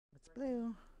Blue.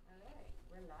 All right,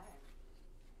 we're live.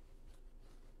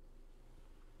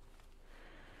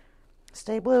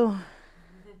 Stay blue.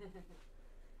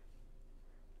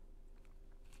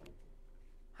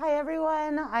 Hi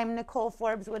everyone, I'm Nicole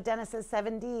Forbes with Dennis's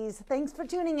 7Ds. Thanks for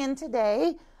tuning in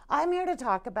today. I'm here to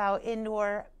talk about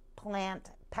indoor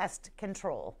plant pest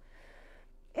control.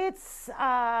 It's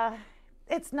not,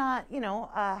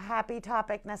 a happy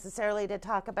topic necessarily to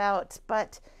talk about,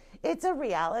 but it's a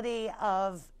reality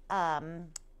of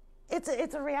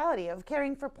it's a reality of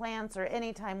caring for plants, or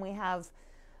anytime we have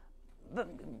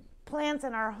plants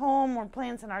in our home or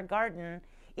plants in our garden.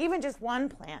 Even just one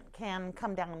plant can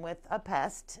come down with a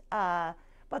pest,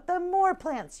 but the more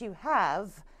plants you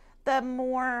have, the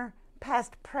more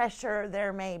pest pressure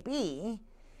there may be.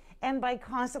 And by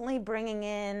constantly bringing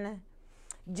in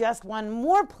just one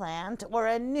more plant or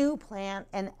a new plant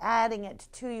and adding it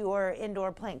to your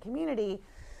indoor plant community,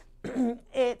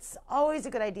 it's always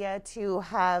a good idea to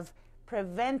have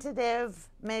preventative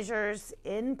measures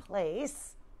in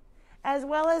place, as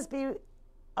well as be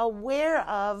aware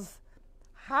of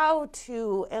how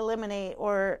to eliminate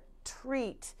or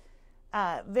treat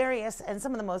various and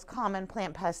some of the most common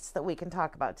plant pests that we can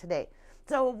talk about today.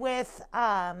 So with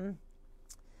a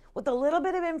little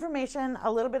bit of information,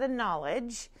 a little bit of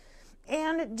knowledge,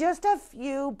 and just a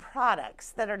few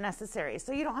products that are necessary.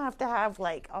 So you don't have to have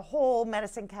like a whole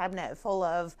medicine cabinet full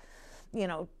of,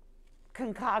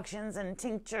 concoctions and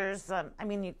tinctures.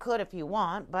 You could if you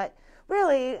want, but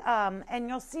really, and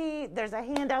you'll see there's a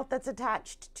handout that's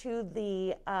attached to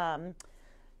the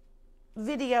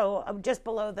video of just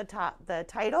below the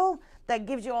title, that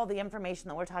gives you all the information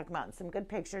that we're talking about, and some good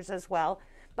pictures as well.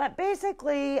 But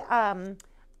basically,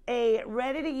 a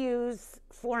ready-to-use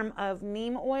form of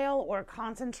neem oil or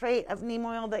concentrate of neem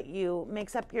oil that you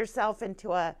mix up yourself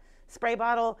into a spray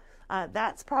bottle.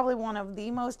 That's probably one of the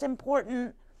most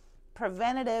important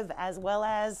preventative as well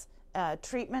as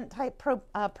treatment type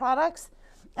products.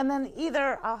 And then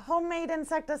either a homemade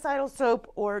insecticidal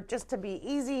soap, or just to be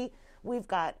easy, we've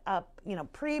got a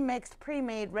pre-mixed,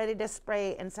 pre-made, ready to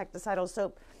spray insecticidal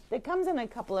soap that comes in a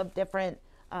couple of different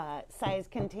size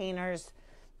containers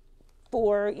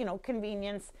for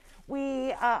convenience.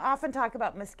 We often talk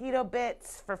about mosquito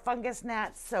bits for fungus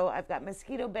gnats, so I've got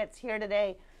mosquito bits here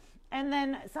today. And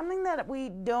then something that we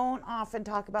don't often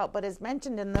talk about but is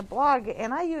mentioned in the blog,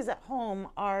 and I use at home,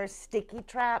 are sticky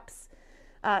traps.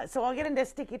 So I'll get into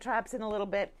sticky traps in a little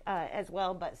bit as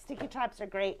well, but sticky traps are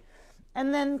great.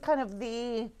 And then kind of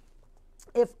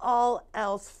if all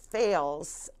else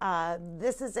fails,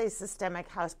 this is a systemic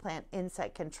houseplant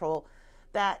insect control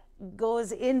that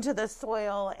goes into the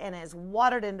soil and is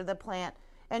watered into the plant,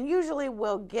 and usually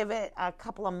we'll give it a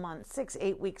couple of months,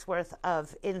 6-8 weeks worth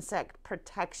of insect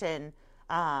protection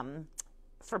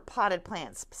for potted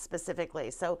plants specifically.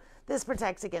 So this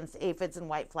protects against aphids and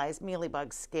whiteflies,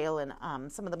 mealybugs, scale, and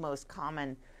some of the most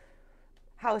common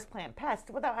houseplant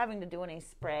pests without having to do any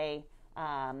spray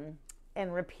and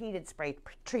repeated spray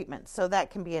treatment. So that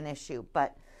can be an issue,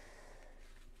 but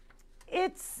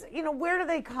it's, where do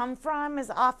they come from is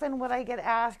often what I get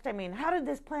asked. How did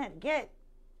this plant get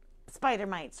spider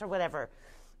mites or whatever?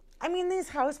 These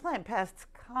houseplant pests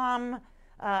come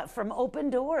from open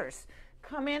doors,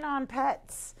 come in on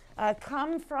pets,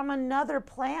 come from another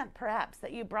plant perhaps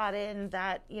that you brought in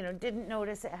that, didn't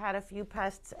notice it had a few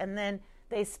pests, and then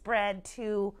they spread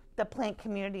to the plant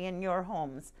community in your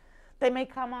homes. They may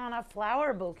come on a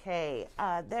flower bouquet.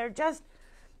 They're just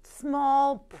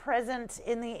small present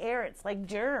in the air. It's like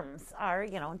germs are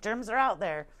out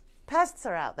there. Pests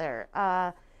are out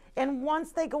there. And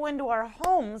once they go into our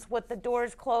homes with the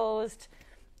doors closed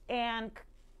and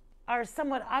are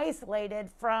somewhat isolated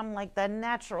from like the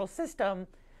natural system,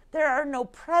 there are no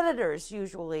predators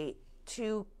usually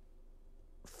to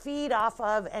feed off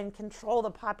of and control the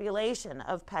population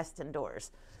of pests indoors.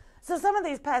 So some of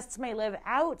these pests may live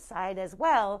outside as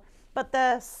well, but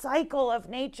the cycle of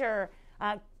nature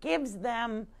gives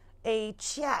them a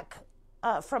check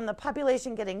from the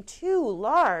population getting too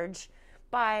large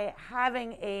by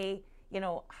having a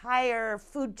higher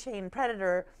food chain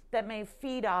predator that may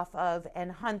feed off of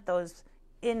and hunt those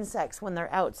insects when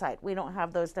they're outside. We don't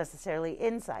have those necessarily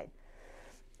inside.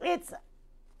 It's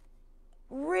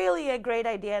really a great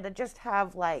idea to just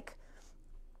have like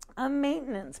a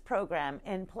maintenance program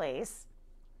in place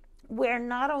where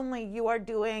not only you are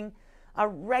doing a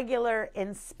regular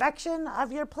inspection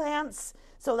of your plants,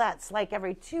 so that's like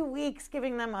every 2 weeks,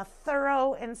 giving them a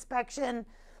thorough inspection,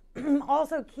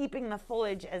 also keeping the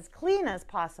foliage as clean as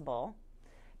possible,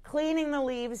 cleaning the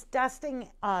leaves, dusting,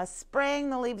 spraying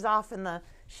the leaves off in the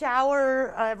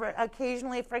shower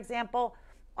occasionally, for example.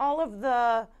 All of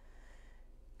the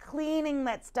clean everything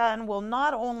that's done will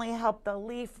not only help the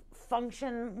leaf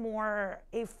function more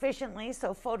efficiently,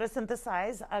 so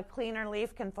photosynthesize. A cleaner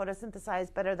leaf can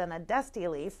photosynthesize better than a dusty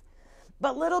leaf,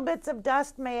 but little bits of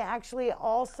dust may actually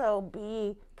also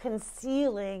be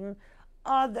concealing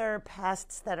other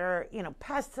pests that are,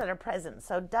 pests that are present.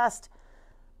 So dust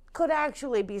could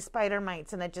actually be spider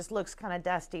mites, and it just looks kind of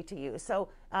dusty to you. So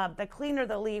the cleaner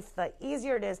the leaf, the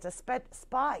easier it is to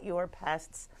spot your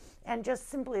pests, and just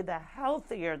simply the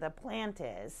healthier the plant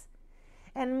is.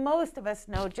 And most of us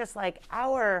know, just like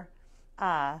our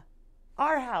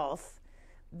health,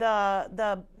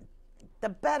 the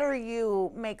better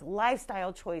you make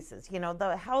lifestyle choices,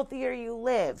 the healthier you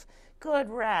live, good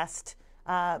rest,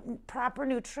 proper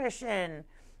nutrition,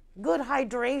 good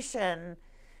hydration,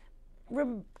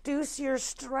 reduce your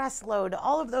stress load.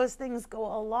 All of those things go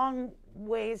a long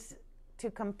ways to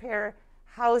compare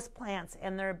houseplants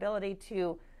and their ability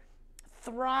to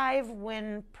thrive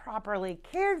when properly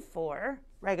cared for,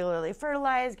 regularly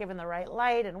fertilized, given the right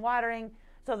light and watering,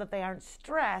 so that they aren't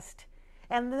stressed,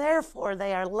 and therefore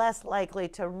they are less likely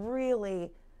to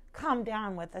really come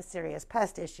down with a serious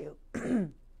pest issue.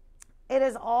 It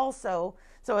is also,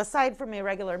 so aside from a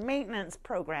regular maintenance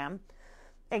program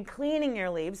and cleaning your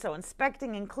leaves, so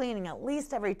inspecting and cleaning at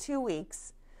least every 2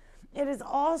 weeks, it is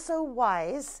also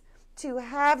wise to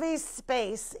have a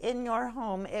space in your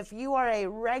home. If you are a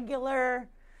regular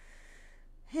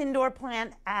indoor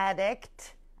plant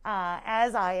addict,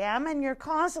 as I am, and you're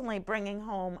constantly bringing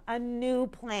home a new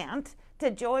plant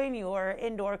to join your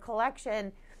indoor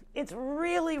collection, it's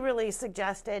really, really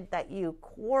suggested that you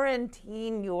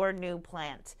quarantine your new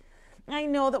plant. I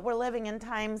know that we're living in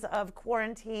times of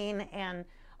quarantine and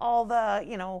all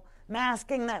the,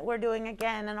 masking that we're doing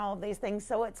again and all of these things,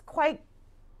 so it's quite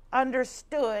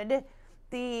understood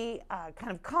the kind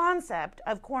of concept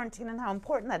of quarantine and how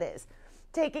important that is.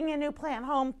 Taking a new plant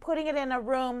home, putting it in a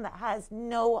room that has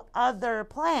no other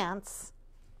plants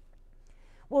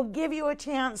will give you a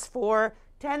chance for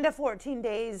 10 to 14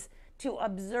 days to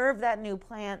observe that new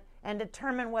plant and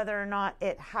determine whether or not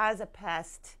it has a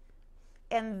pest,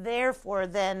 and therefore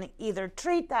then either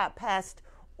treat that pest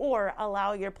or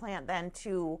allow your plant then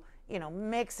to,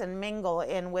 mix and mingle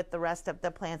in with the rest of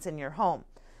the plants in your home.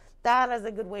 That is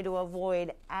a good way to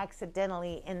avoid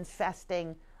accidentally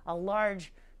infesting a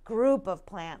large group of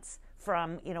plants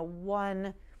from,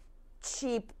 one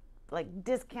cheap, like,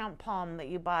 discount palm that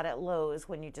you bought at Lowe's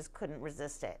when you just couldn't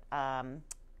resist it.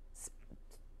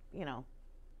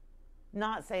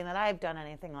 Not saying that I've done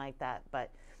anything like that,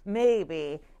 but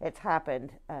maybe it's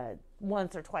happened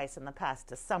once or twice in the past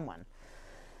to someone.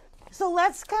 So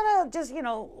let's kind of just,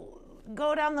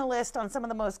 go down the list on some of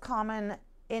the most common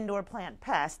indoor plant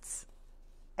pests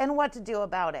and what to do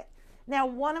about it. Now,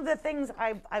 one of the things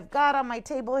I've got on my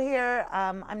table here,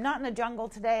 I'm not in a jungle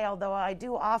today, although I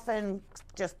do often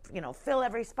just, fill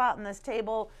every spot on this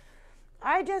table.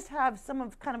 I just have some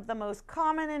of kind of the most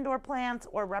common indoor plants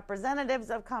or representatives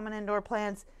of common indoor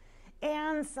plants,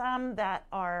 and some that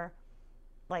are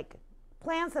like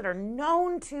plants that are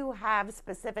known to have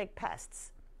specific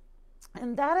pests.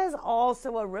 And that is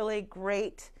also a really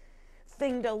great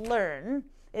thing to learn,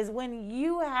 is when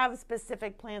you have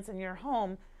specific plants in your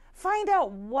home, find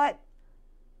out what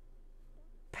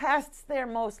pests they're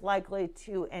most likely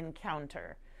to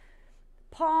encounter.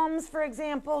 Palms, for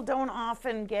example, don't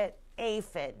often get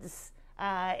aphids.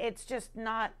 It's just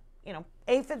not,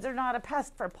 aphids are not a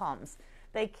pest for palms.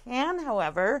 They can,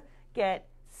 however, get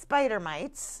spider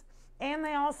mites, and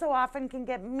they also often can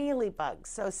get mealybugs.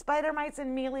 So spider mites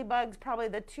and mealybugs, probably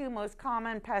the two most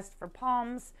common pests for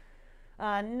palms.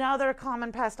 Another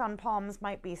common pest on palms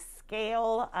might be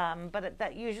scale, but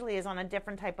that usually is on a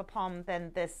different type of palm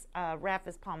than this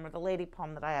rhaphis palm or the lady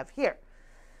palm that I have here.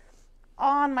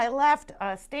 On my left,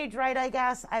 stage right, I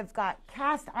guess, I've got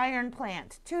cast iron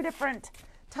plant. Two different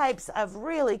types of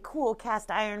really cool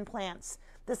cast iron plants.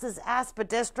 This is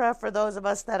aspidistra for those of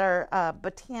us that are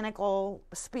botanical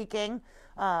speaking.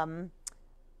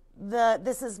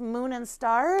 This is moon and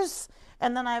stars.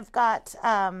 And then I've got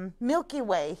Milky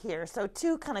Way here. So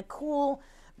two kind of cool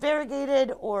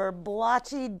variegated or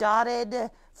blotchy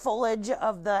dotted foliage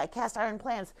of the cast iron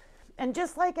plants. And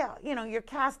just like, your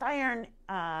cast iron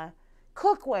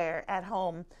cookware at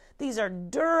home, these are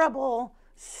durable,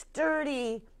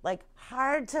 sturdy, like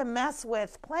hard to mess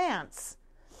with plants.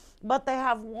 But they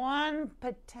have one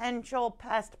potential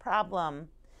pest problem,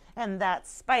 and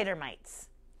that's spider mites.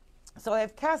 So I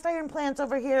have cast iron plants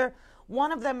over here.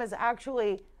 One of them is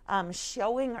actually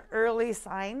showing early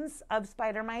signs of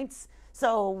spider mites.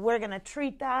 So we're going to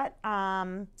treat that,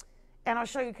 and I'll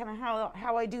show you kind of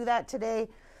how I do that today.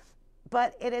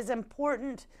 But it is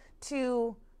important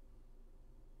to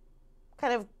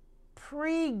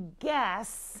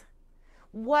pre-guess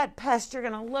what pest you're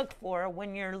going to look for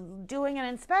when you're doing an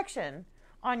inspection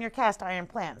on your cast iron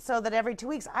plant, so that every 2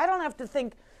 weeks I don't have to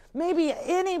think maybe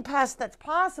any pest that's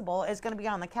possible is going to be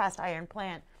on the cast iron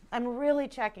plant. I'm really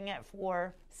checking it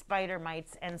for spider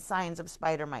mites and signs of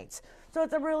spider mites. So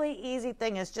it's a really easy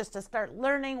thing, is just to start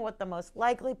learning what the most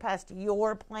likely pest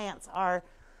your plants are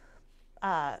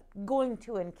going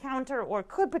to encounter or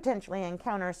could potentially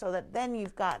encounter, so that then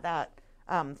you've got that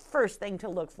first thing to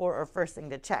look for or first thing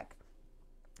to check.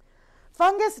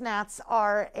 Fungus gnats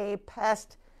are a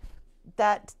pest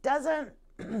that doesn't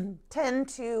tend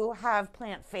to have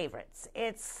plant favorites.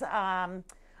 It's an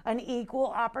equal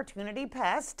opportunity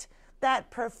pest that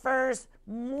prefers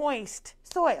moist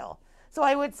soil. So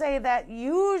I would say that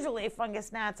usually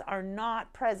fungus gnats are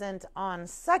not present on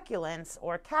succulents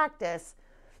or cactus,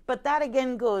 but that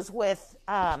again goes with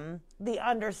the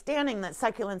understanding that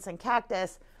succulents and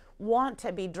cactus want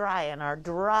to be dry and are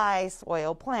dry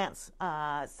soil plants.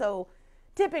 So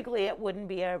typically it wouldn't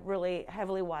be a really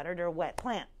heavily watered or wet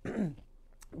plant.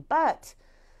 But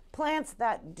plants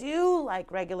that do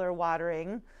like regular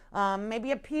watering,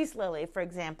 maybe a peace lily, for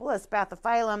example, a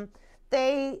spathiphyllum,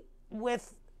 they,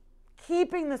 with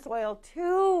keeping the soil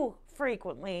too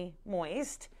frequently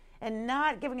moist and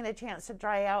not giving it a chance to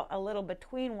dry out a little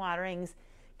between waterings,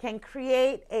 can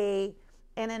create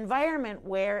an environment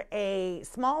where a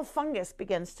small fungus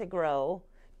begins to grow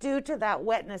due to that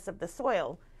wetness of the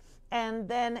soil. And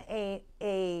then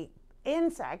a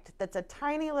insect that's a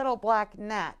tiny little black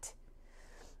gnat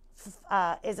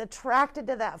is attracted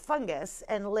to that fungus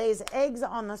and lays eggs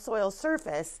on the soil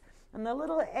surface, and the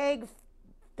little egg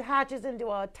hatches into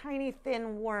a tiny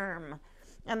thin worm,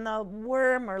 and the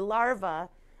worm or larva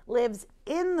lives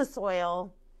in the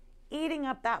soil eating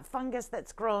up that fungus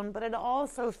that's grown, but it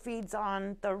also feeds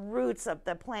on the roots of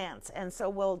the plants, and so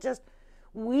will just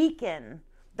weaken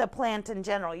the plant in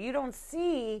general. You don't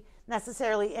see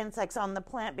necessarily insects on the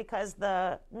plant because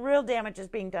the real damage is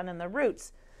being done in the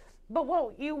roots. But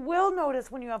what you will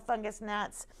notice when you have fungus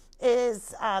gnats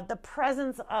is the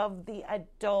presence of the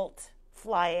adult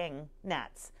flying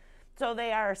gnats. So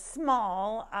they are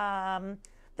small,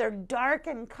 they're dark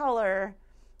in color,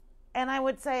 and I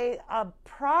would say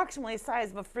approximately the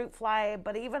size of a fruit fly,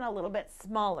 but even a little bit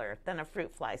smaller than a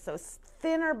fruit fly. So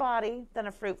thinner body than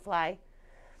a fruit fly.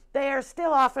 They are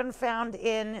still often found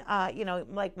in,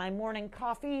 like my morning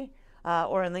coffee,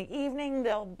 or in the evening,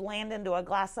 they'll blend into a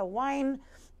glass of wine.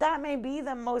 That may be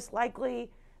the most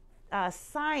likely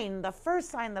sign. The first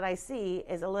sign that I see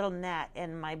is a little gnat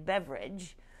in my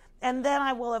beverage. And then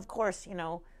I will, of course,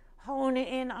 hone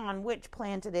in on which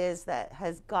plant it is that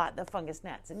has got the fungus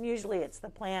gnats. And usually it's the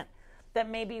plant that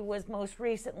maybe was most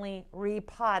recently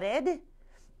repotted,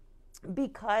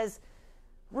 because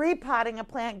repotting a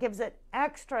plant gives it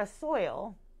extra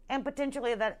soil, and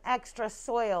potentially that extra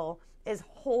soil is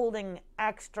holding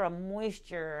extra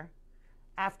moisture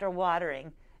after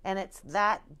watering. And it's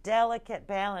that delicate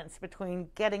balance between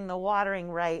getting the watering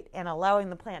right and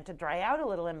allowing the plant to dry out a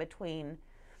little in between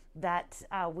that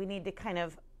we need to kind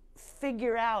of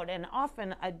figure out, and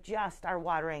often adjust our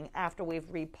watering after we've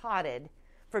repotted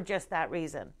for just that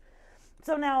reason.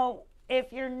 So now,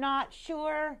 if you're not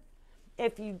sure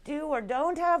if you do or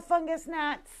don't have fungus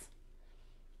gnats,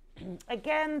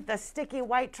 again, the sticky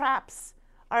white traps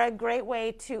are a great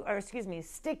way to,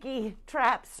 sticky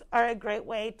traps are a great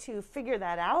way to figure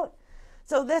that out.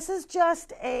 So this is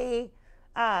just like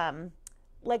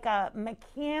a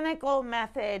mechanical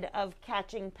method of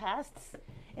catching pests.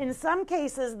 In some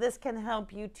cases, this can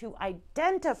help you to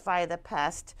identify the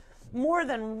pest more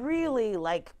than really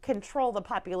like control the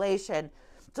population.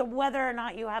 So whether or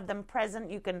not you have them present,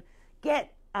 you can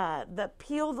get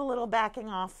peel the little backing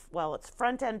off. Well, it's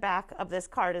front and back of this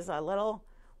card is a little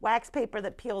wax paper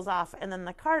that peels off, and then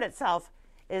the card itself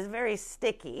is very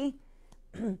sticky.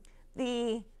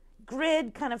 The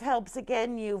grid kind of helps,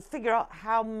 again, you figure out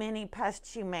how many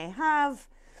pests you may have,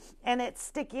 and it's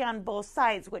sticky on both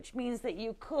sides, which means that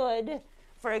you could,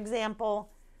 for example,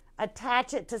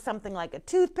 attach it to something like a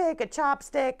toothpick, a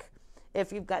chopstick.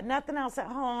 If you've got nothing else at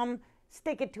home,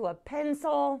 stick it to a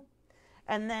pencil,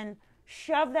 and then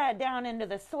shove that down into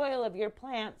the soil of your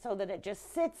plant so that it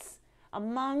just sits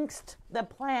amongst the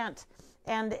plant.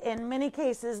 And in many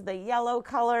cases, the yellow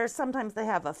color, sometimes they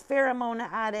have a pheromone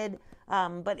added,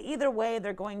 but either way,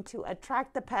 they're going to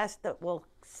attract the pest that will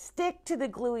stick to the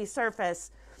gluey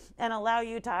surface and allow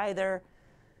you to either,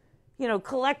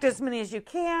 collect as many as you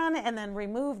can and then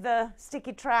remove the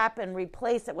sticky trap and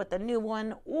replace it with a new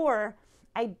one, or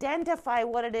identify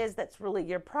what it is that's really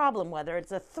your problem, whether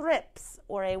it's a thrips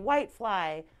or a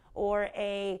whitefly or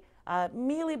a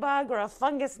mealybug or a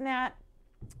fungus gnat,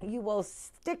 you will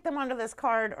stick them onto this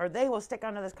card, or they will stick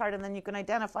onto this card, and then you can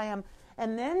identify them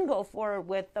and then go forward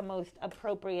with the most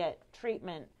appropriate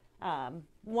treatment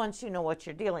once you know what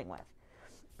you're dealing with.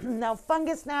 Now,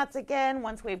 fungus gnats, again,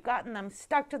 once we've gotten them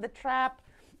stuck to the trap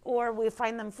or we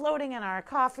find them floating in our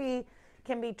coffee,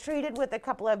 can be treated with a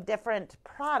couple of different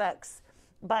products.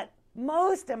 But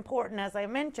most important, as I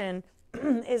mentioned,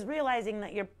 is realizing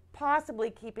that you're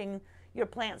possibly keeping your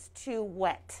plants too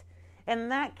wet.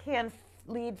 And that can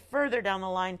lead further down the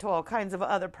line to all kinds of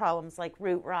other problems like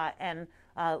root rot and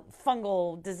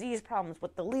fungal disease problems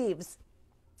with the leaves.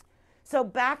 So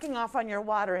backing off on your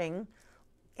watering,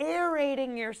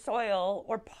 aerating your soil,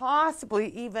 or possibly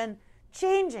even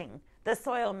changing the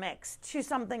soil mix to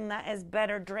something that is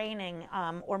better draining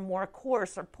or more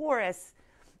coarse or porous,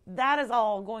 that is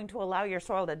all going to allow your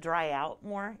soil to dry out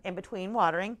more in between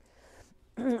watering.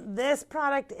 This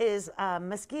product is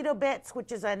mosquito bits,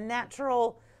 which is a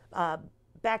natural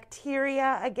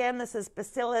bacteria. Again, this is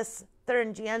Bacillus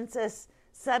thuringiensis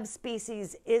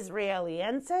subspecies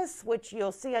israeliensis, which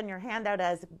you'll see on your handout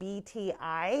as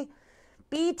BTI.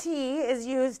 BT is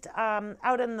used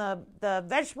out in the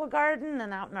vegetable garden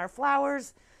and out in our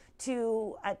flowers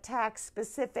to attack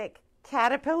specific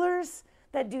caterpillars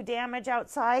that do damage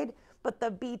outside. But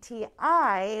the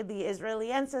BTI, the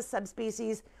Israeliensis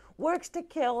subspecies, works to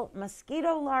kill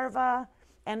mosquito larvae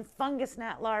and fungus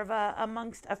gnat larvae,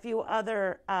 amongst a few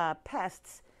other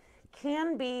pests.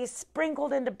 Can be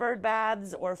sprinkled into bird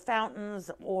baths or fountains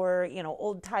or,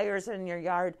 old tires in your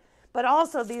yard. But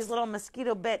also these little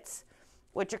mosquito bits,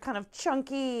 which are kind of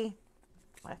chunky.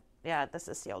 Yeah, this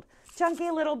is sealed.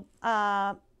 Chunky little,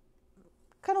 kind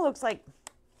of looks like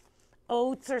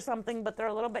oats or something, but they're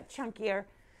a little bit chunkier.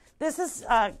 This is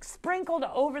sprinkled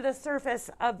over the surface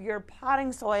of your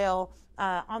potting soil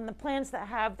on the plants that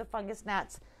have the fungus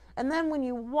gnats. And then when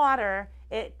you water,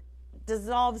 it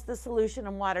dissolves the solution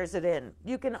and waters it in.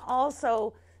 You can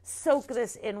also soak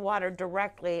this in water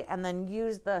directly and then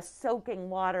use the soaking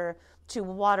water to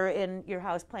water in your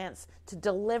house plants to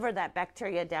deliver that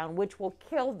bacteria down, which will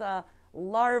kill the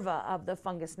larva of the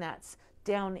fungus gnats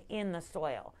down in the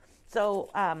soil. So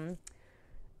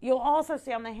you'll also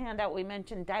see on the handout we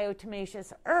mentioned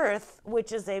diatomaceous earth,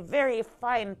 which is a very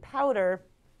fine powder.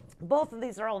 Both of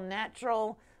these are all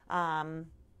natural,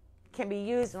 can be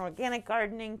used in organic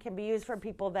gardening, can be used for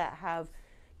people that have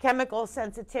chemical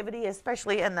sensitivity,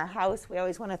 especially in the house. We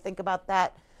always want to think about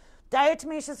that.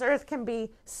 Diatomaceous earth can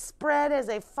be spread as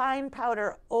a fine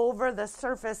powder over the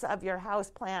surface of your house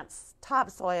plant's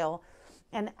topsoil.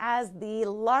 And as the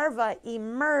larvae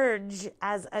emerge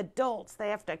as adults, they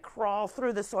have to crawl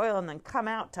through the soil and then come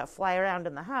out to fly around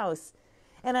in the house.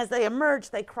 And as they emerge,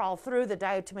 they crawl through the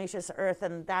diatomaceous earth,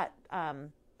 and that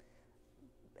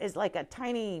is like a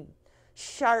tiny,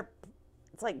 sharp,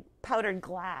 it's like powdered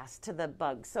glass to the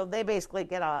bugs. So they basically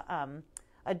get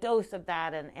a dose of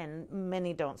that, and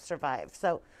many don't survive.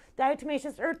 So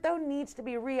diatomaceous earth, though, needs to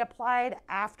be reapplied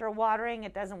after watering.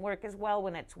 It doesn't work as well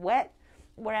when it's wet,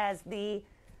 whereas the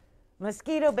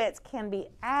mosquito bits can be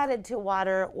added to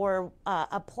water or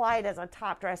applied as a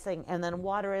top dressing, and then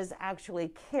water is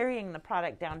actually carrying the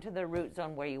product down to the root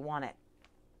zone where you want it.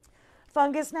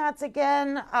 Fungus gnats,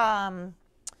 again,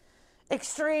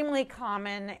 extremely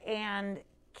common, and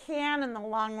can, in the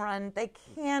long run, they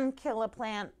can kill a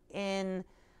plant in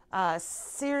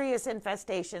serious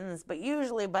infestations, but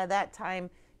usually by that time,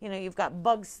 you've got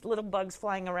bugs, little bugs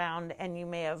flying around, and you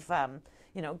may have,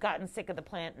 gotten sick of the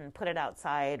plant and put it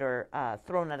outside or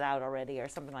thrown it out already or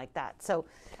something like that. So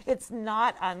it's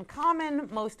not uncommon.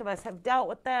 Most of us have dealt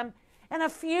with them, and a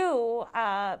few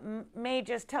may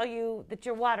just tell you that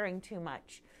you're watering too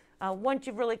much. Once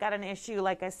you've really got an issue,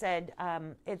 like I said,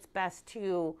 it's best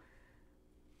to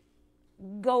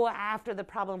go after the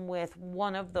problem with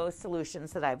one of those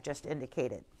solutions that I've just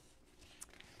indicated.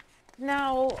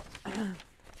 Now,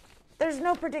 there's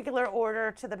no particular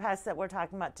order to the pests that we're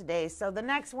talking about today. So the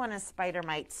next one is spider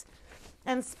mites.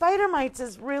 And spider mites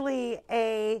is really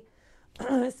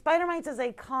spider mites is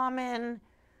a common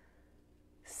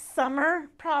summer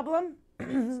problem.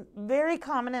 Very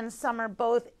common in summer,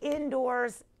 both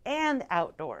indoors and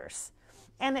outdoors.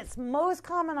 And it's most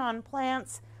common on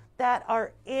plants that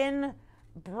are in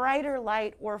brighter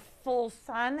light or full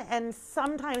sun, and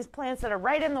sometimes plants that are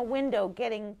right in the window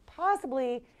getting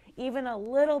possibly even a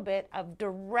little bit of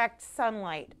direct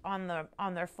sunlight on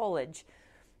their foliage.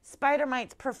 Spider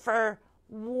mites prefer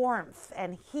warmth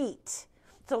and heat,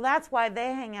 so that's why they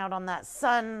hang out on that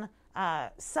sun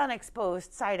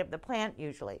exposed side of the plant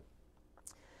usually.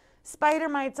 Spider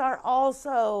mites are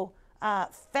also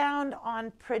found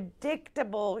on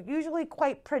predictable, usually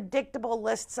quite predictable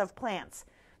lists of plants.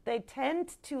 They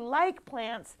tend to like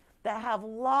plants that have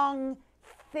long,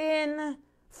 thin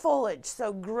foliage,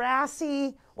 so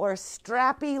grassy or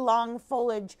strappy long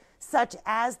foliage, such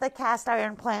as the cast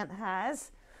iron plant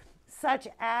has, such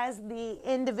as the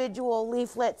individual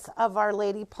leaflets of Our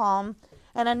Lady Palm.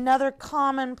 And another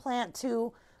common plant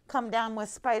to come down with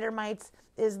spider mites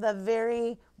is the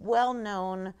very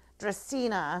well-known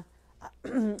Dracaena,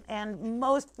 and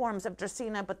most forms of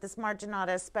Dracaena, but this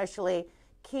marginata especially,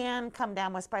 can come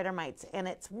down with spider mites, and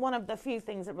it's one of the few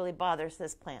things that really bothers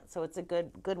this plant. So it's a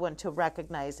good one to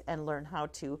recognize and learn how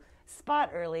to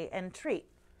spot early and treat.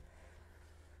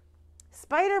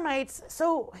 Spider mites,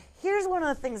 so here's one of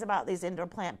the things about these indoor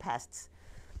plant pests.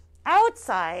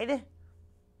 Outside,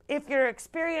 if you're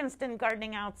experienced in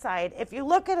gardening outside, if you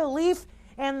look at a leaf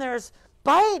and there's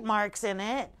bite marks in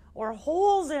it, or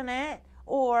holes in it,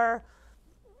 or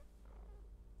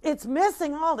it's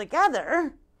missing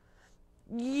altogether,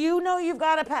 you know you've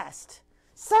got a pest.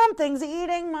 Something's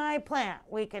eating my plant,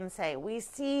 we can say. We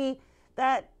see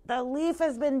that the leaf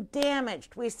has been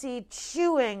damaged. We see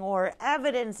chewing or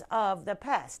evidence of the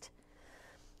pest.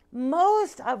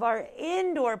 Most of our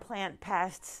indoor plant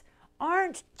pests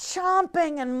aren't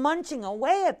chomping and munching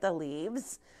away at the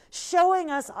leaves,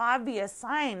 showing us obvious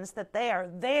signs that they are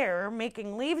there,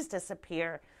 making leaves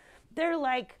disappear. They're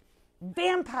like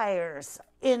vampires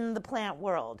in the plant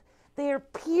world. They are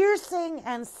piercing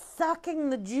and sucking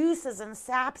the juices and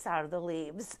saps out of the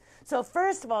leaves. So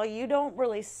first of all, you don't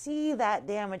really see that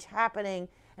damage happening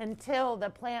until the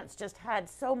plant's just had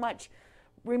so much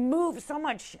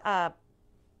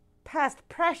pest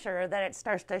pressure that it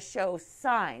starts to show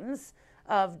signs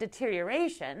of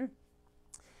deterioration.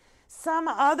 Some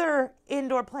other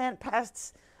indoor plant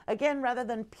pests, again, rather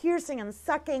than piercing and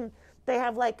sucking, they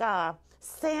have like a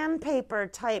sandpaper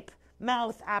type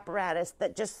mouth apparatus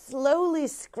that just slowly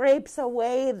scrapes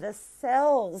away the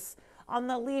cells on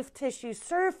the leaf tissue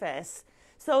surface,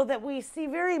 so that we see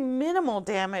very minimal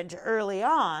damage early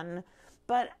on,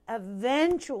 but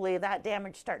eventually that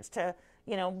damage starts to,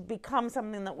 become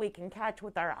something that we can catch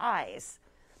with our eyes.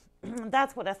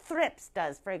 That's what a thrips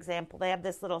does, for example. They have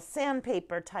this little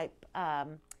sandpaper type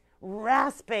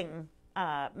rasping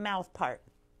mouth part.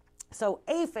 So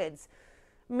aphids,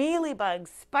 mealybugs,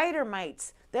 spider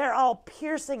mites, they're all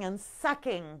piercing and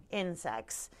sucking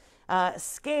insects.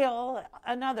 Scale,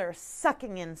 another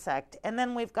sucking insect. And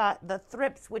then we've got the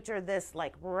thrips, which are this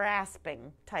like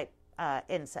rasping type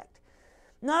insect.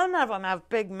 None of them have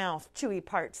big mouth, chewy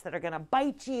parts that are going to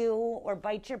bite you or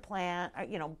bite your plant,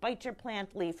 or, bite your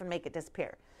plant leaf and make it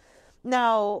disappear.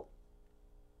 Now,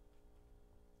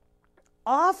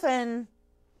 often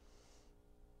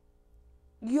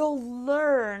you'll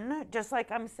learn, just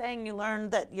like I'm saying, you learn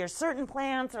that your certain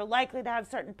plants are likely to have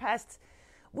certain pests.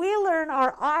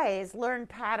 Our eyes learn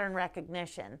pattern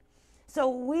recognition. So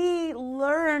we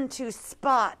learn to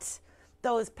spot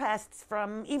those pests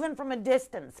even from a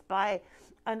distance. By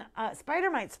spider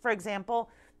mites, for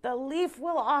example, the leaf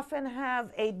will often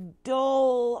have a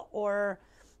dull or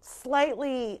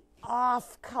slightly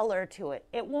off color to it.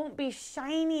 It won't be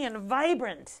shiny and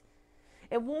vibrant.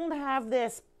 It won't have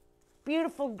this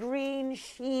beautiful green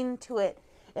sheen to it.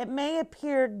 It may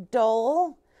appear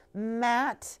dull,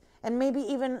 matte, and maybe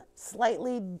even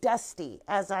slightly dusty,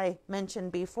 as I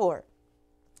mentioned before.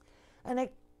 And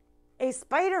a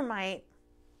spider mite,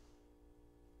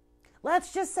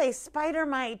 let's just say spider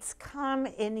mites come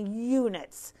in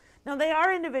units. Now, they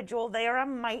are individual. They are a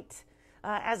mite.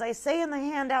 As I say in the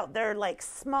handout, they're like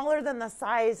smaller than the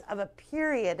size of a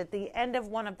period at the end of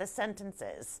one of the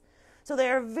sentences. So they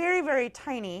are very, very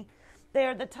tiny.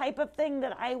 They're the type of thing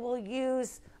that I will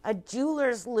use a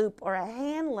jeweler's loop or a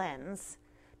hand lens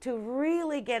to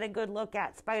really get a good look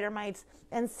at spider mites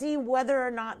and see whether or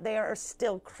not they are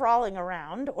still crawling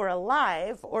around or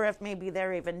alive, or if maybe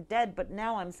they're even dead, but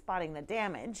now I'm spotting the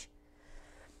damage.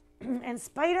 And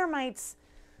spider mites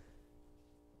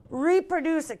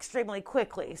reproduce extremely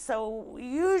quickly. So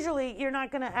usually you're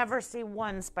not going to ever see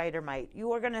one spider mite.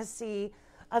 You are going to see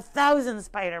 1,000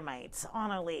 spider mites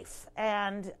on a leaf.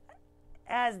 And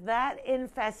as that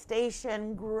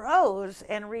infestation grows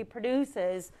and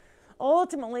reproduces,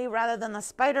 ultimately, rather than the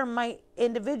spider mite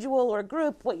individual or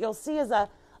group, what you'll see is a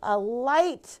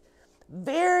light,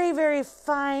 very, very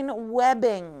fine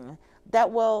webbing that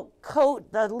will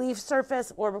coat the leaf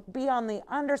surface or be on the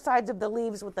undersides of the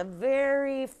leaves with a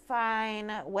very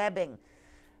fine webbing.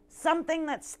 Something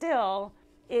that still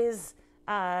is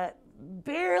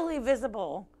barely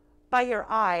visible by your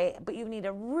eye, but you need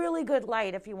a really good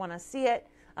light if you want to see it.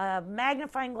 A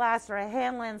magnifying glass or a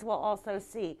hand lens will also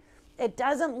see. It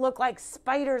doesn't look like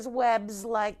spider's webs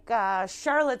like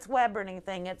Charlotte's Web or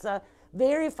anything. It's a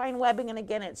very fine webbing, and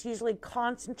again, it's usually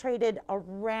concentrated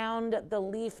around the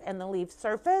leaf and the leaf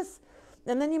surface.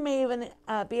 And then you may even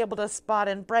be able to spot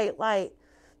in bright light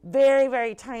very,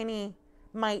 very tiny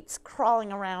mites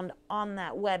crawling around on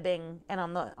that webbing and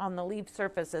on the leaf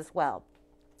surface as well.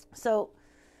 So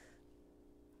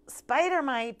spider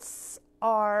mites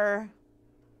are,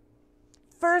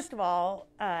 first of all,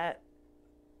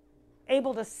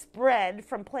 able to spread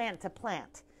from plant to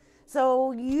plant.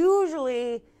 So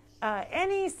usually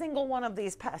any single one of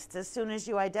these pests, as soon as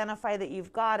you identify that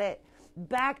you've got it,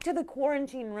 back to the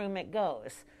quarantine room it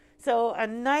goes. So a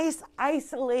nice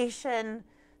isolation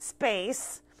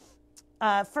space.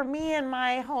 For me in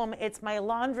my home, it's my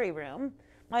laundry room.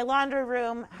 My laundry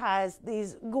room has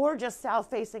these gorgeous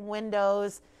south-facing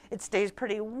windows. It stays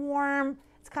pretty warm.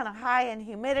 It's kind of high in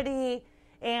humidity,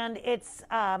 and it's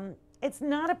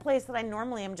not a place that I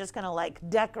normally am just going to like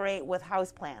decorate with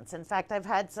houseplants. In fact, I've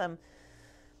had some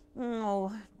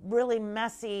really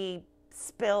messy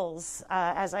spills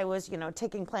as I was,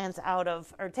 taking plants out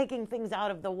of, or taking things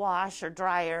out of the wash or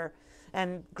dryer,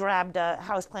 and grabbed a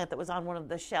houseplant that was on one of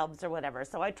the shelves or whatever.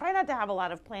 So I try not to have a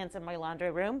lot of plants in my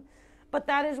laundry room, but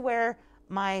that is where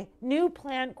my new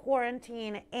plant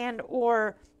quarantine and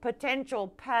or potential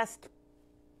pest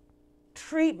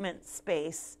treatment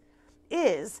space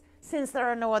is, since there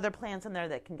are no other plants in there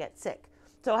that can get sick.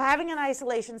 So having an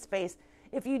isolation space,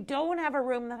 if you don't have a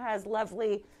room that has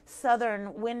lovely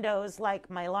southern windows like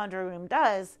my laundry room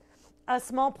does, a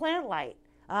small plant light.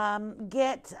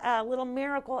 Get a little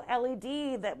miracle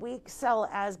LED that we sell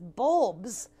as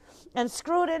bulbs and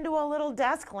screw it into a little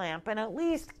desk lamp, and at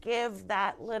least give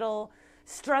that little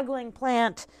struggling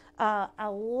plant a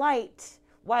light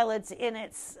while it's in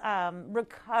its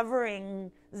recovering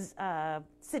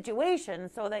situation,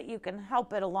 so that you can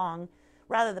help it along,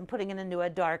 rather than putting it into a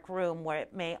dark room where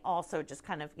it may also just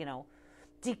kind of,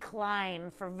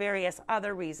 decline for various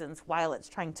other reasons while it's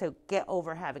trying to get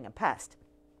over having a pest.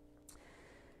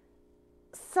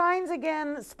 Signs,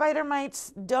 again, spider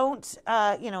mites don't,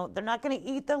 they're not going to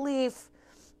eat the leaf.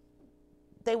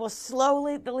 The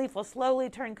leaf will slowly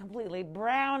turn completely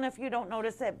brown if you don't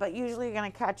notice it, but usually you're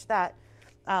going to catch that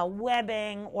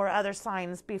webbing or other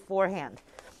signs beforehand.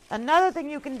 Another thing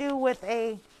you can do with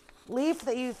a leaf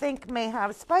that you think may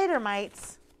have spider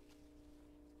mites,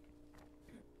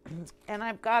 and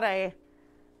I've got a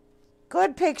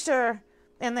good picture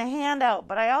in the handout,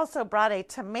 but I also brought a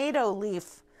tomato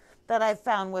leaf that I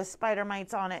found with spider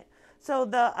mites on it. So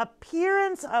the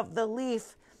appearance of the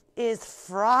leaf is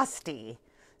frosty.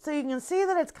 So you can see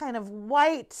that it's kind of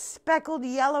white, speckled,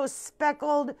 yellow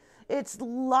speckled. It's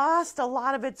lost a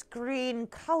lot of its green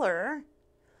color.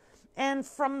 And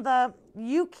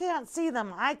you can't see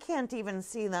them. I can't even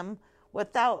see them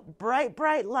without bright,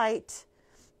 bright light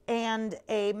and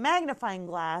a magnifying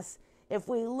glass. If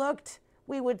we looked,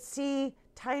 we would see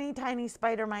tiny, tiny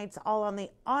spider mites all on the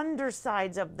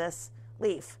undersides of this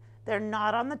leaf. They're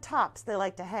not on the tops. They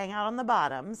like to hang out on the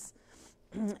bottoms.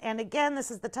 And again, this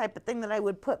is the type of thing that I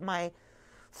would put my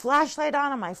flashlight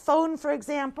on my phone, for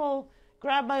example,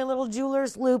 grab my little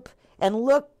jeweler's loop and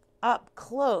look up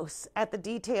close at the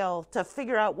detail to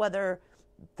figure out whether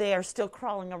they are still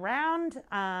crawling around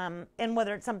and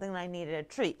whether it's something that I needed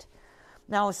to treat.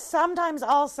 Now, sometimes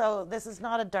also, this is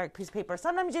not a dark piece of paper.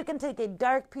 Sometimes you can take a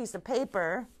dark piece of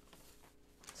paper,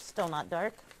 still not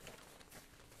dark,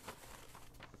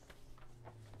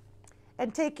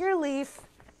 and take your leaf,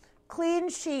 clean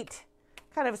sheet,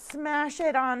 kind of smash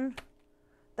it on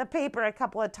the paper a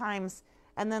couple of times,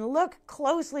 and then look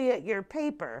closely at your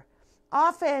paper.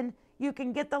 Often you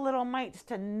can get the little mites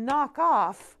to knock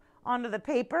off onto the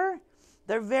paper.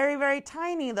 They're very, very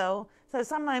tiny though, so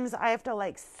sometimes I have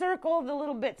to circle the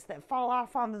little bits that fall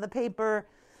off onto the paper.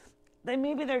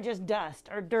 Maybe they're just dust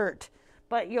or dirt,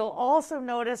 but you'll also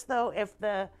notice though, if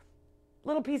the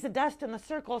little piece of dust in the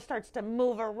circle starts to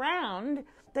move around,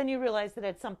 then you realize that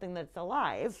it's something that's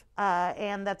alive,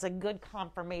 and that's a good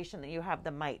confirmation that you have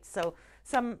the mites. So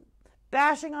some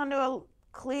bashing onto a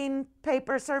clean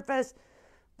paper surface,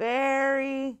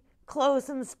 very close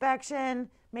inspection,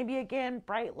 maybe again,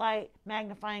 bright light,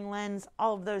 magnifying lens,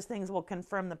 all of those things will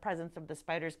confirm the presence of the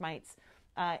spider's mites.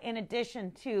 In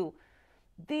addition to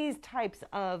these types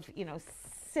of,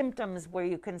 symptoms where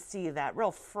you can see that real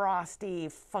frosty,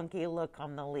 funky look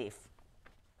on the leaf.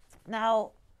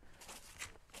 Now,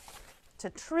 to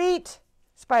treat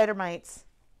spider mites,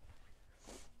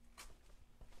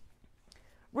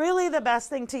 really the best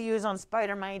thing to use on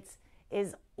spider mites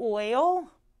is oil.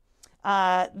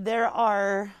 There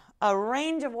are a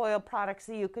range of oil products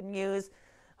that you can use.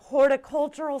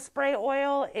 Horticultural spray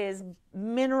oil is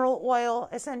mineral oil,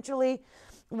 essentially.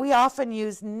 We often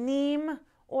use neem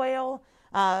oil.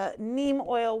 Neem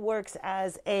oil works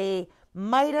as a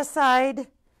miticide,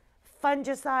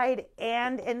 fungicide,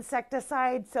 and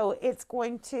insecticide. So it's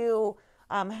going to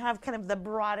have kind of the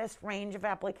broadest range of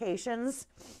applications.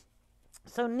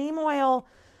 So neem oil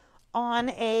on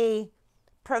a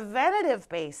preventative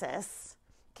basis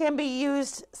can be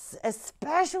used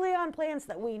especially on plants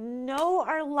that we know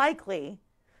are likely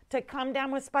to come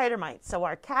down with spider mites. So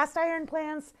our cast iron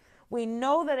plants, we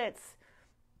know that it's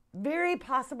very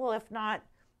possible, if not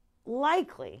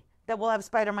likely, that we'll have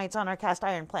spider mites on our cast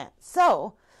iron plant.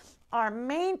 So our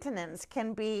maintenance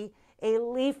can be a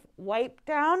leaf wipe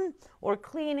down or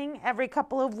cleaning every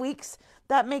couple of weeks.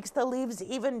 That makes the leaves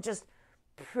even just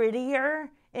prettier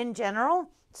in general.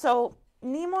 So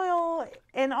neem oil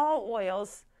and all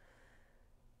oils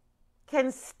can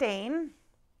stain.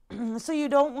 So you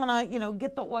don't want to,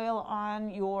 get the oil on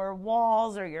your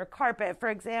walls or your carpet. For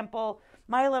example,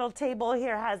 my little table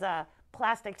here has a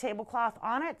plastic tablecloth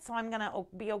on it, so I'm going to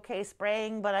be okay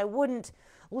spraying, but I wouldn't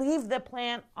leave the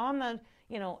plant on the,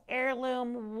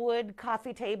 heirloom wood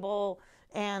coffee table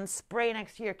and spray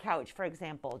next to your couch, for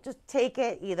example. Just take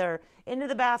it either into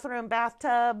the bathroom,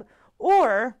 bathtub,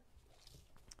 or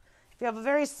if you have a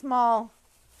very small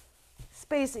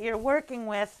space that you're working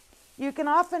with, you can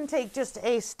often take just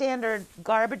a standard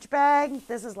garbage bag.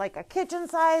 This is like a kitchen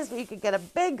size, but you could get a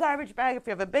big garbage bag if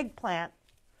you have a big plant.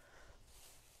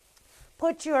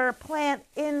 Put your plant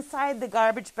inside the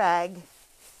garbage bag.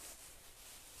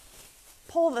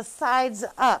 Pull the sides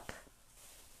up.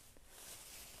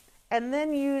 And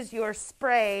then use your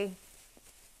spray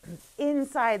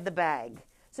inside the bag.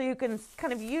 So you can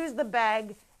kind of use the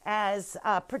bag as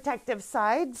protective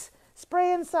sides.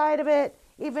 Spray inside of it.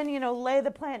 Even, lay the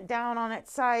plant down on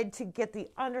its side to get the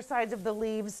undersides of the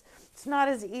leaves. It's not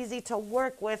as easy to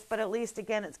work with, but at least,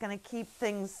 again, it's going to keep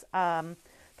things kind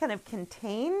of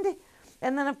contained.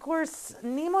 And then, of course,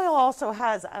 neem oil also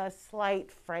has a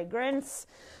slight fragrance.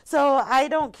 So I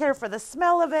don't care for the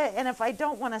smell of it. And if I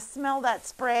don't want to smell that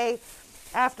spray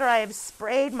after I've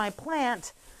sprayed my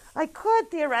plant, I could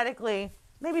theoretically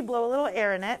maybe blow a little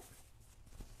air in it.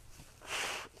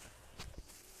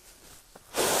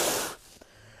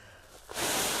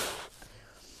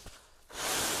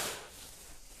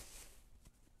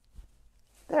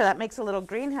 There, that makes a little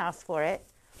greenhouse for it.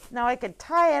 Now I could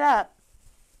tie it up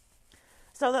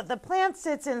so that the plant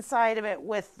sits inside of it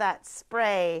with that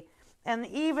spray. And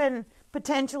even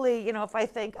potentially, if I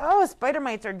think, oh, spider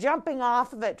mites are jumping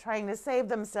off of it trying to save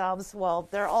themselves, well,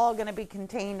 they're all going to be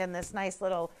contained in this nice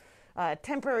little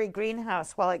temporary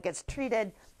greenhouse while it gets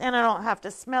treated, and I don't have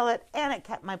to smell it, and it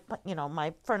kept my,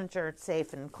 my furniture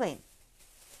safe and clean.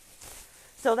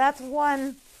 So that's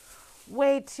one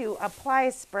way to apply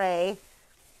spray.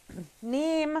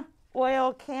 Neem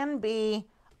oil can be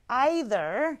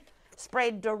either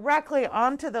sprayed directly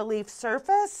onto the leaf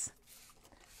surface,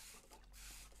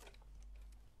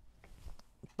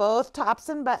 both tops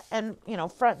and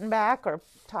front and back, or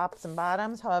tops and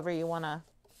bottoms, however you want to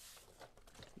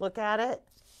look at it.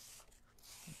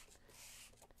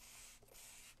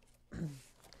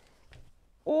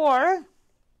 Or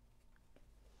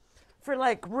for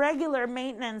like regular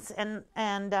maintenance and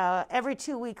every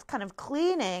 2 weeks kind of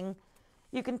cleaning,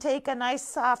 you can take a nice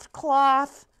soft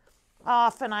cloth.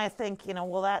 Often I think,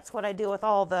 well, that's what I do with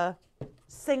all the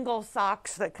single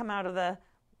socks that come out of the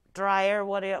dryer.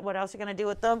 What else are you going to do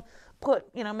with them?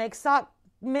 Make sock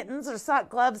mittens or sock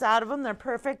gloves out of them. They're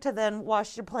perfect to then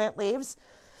wash your plant leaves.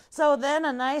 So then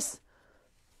a nice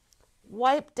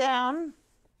wipe down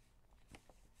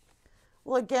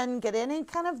will again get any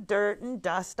kind of dirt and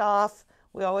dust off.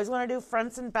 We always want to do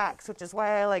fronts and backs, which is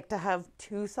why I like to have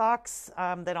 2 socks.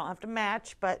 They don't have to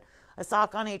match, but a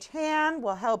sock on each hand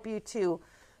will help you to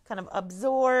kind of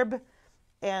absorb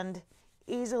and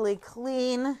easily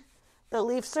clean the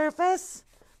leaf surface.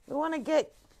 We want to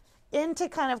get into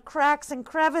kind of cracks and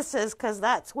crevices because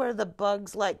that's where the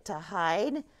bugs like to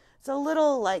hide. So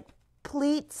little like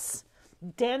pleats,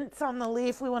 dents on the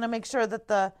leaf. We want to make sure that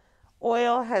the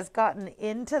oil has gotten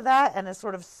into that and is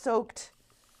sort of soaked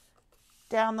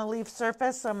down the leaf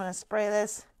surface. So I'm going to spray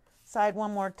this side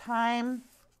one more time.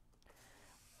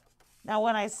 Now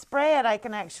when I spray it, I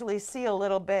can actually see a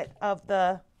little bit of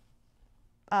the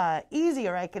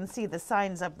easier. I can see the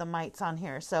signs of the mites on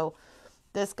here. So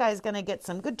this guy's going to get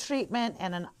some good treatment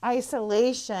and an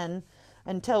isolation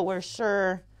until we're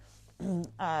sure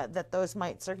that those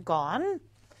mites are gone.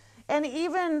 And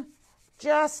even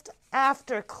just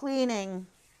after cleaning,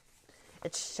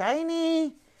 it's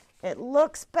shiny, it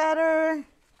looks better,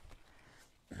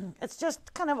 it's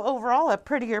just kind of overall a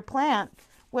prettier plant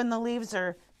when the leaves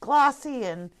are glossy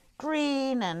and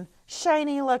green and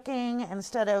shiny looking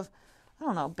instead of, I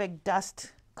don't know, big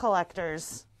dust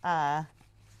collectors, kind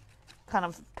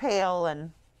of pale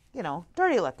and,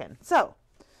 dirty looking. So,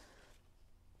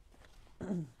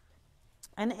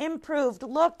 an improved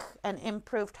look, an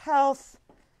improved health,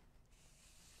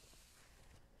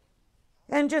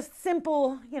 and just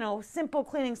simple, simple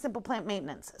cleaning, simple plant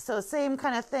maintenance. So same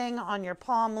kind of thing on your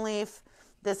palm leaf.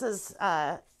 This is,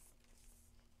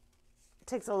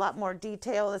 takes a lot more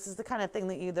detail. This is the kind of thing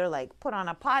that you either like put on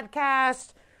a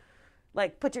podcast,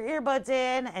 like put your earbuds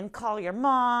in and call your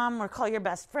mom or call your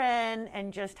best friend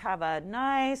and just have a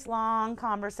nice long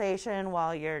conversation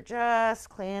while you're just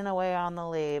cleaning away on the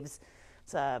leaves.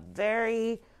 It's a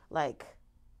very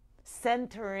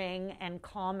centering and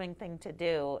calming thing to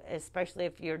do, especially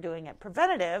if you're doing it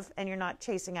preventative and you're not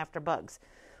chasing after bugs.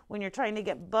 When you're trying to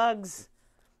get bugs,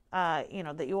 that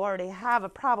you already have a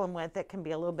problem with, it can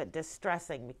be a little bit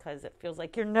distressing because it feels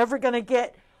like you're never going to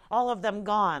get all of them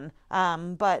gone.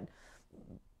 But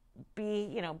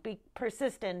be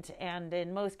persistent, and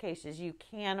in most cases you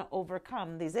can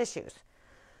overcome these issues.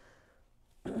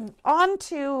 On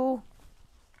to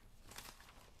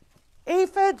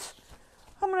aphids.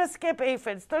 I'm going to skip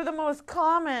aphids. They're the most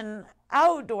common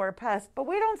outdoor pest, but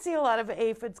we don't see a lot of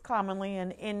aphids commonly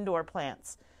in indoor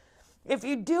plants. If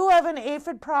you do have an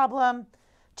aphid problem,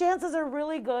 chances are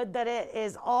really good that it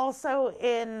is also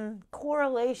in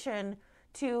correlation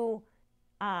to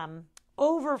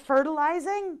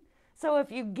over-fertilizing. So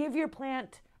if you give your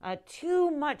plant too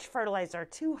much fertilizer,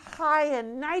 too high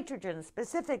in nitrogen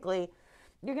specifically,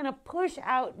 you're going to push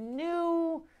out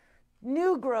new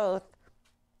growth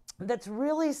that's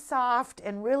really soft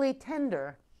and really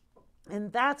tender.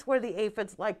 And that's where the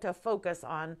aphids like to focus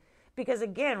on, because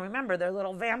again, remember, they're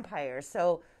little vampires.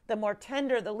 So the more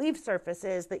tender the leaf surface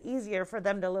is, the easier for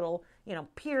them to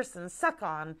pierce and suck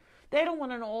on. They don't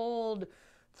want an old,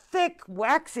 thick,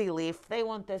 waxy leaf. They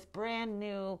want this brand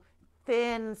new,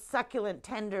 thin, succulent,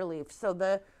 tender leaf. So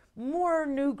the more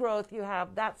new growth you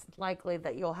have, that's likely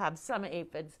that you'll have some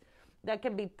aphids that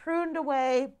can be pruned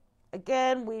away.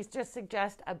 Again, we just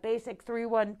suggest a basic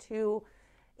 3-1-2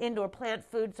 indoor plant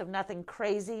food, so nothing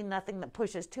crazy, nothing that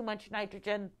pushes too much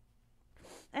nitrogen.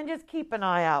 And just keep an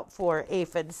eye out for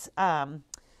aphids.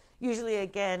 Usually,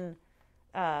 again,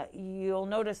 you'll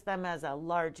notice them as a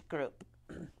large group.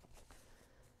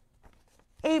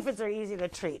 Aphids are easy to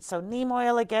treat. So neem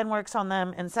oil, again, works on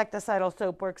them. Insecticidal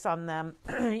soap works on them.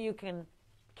 You can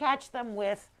catch them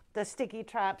with the sticky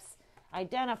traps,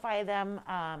 identify them,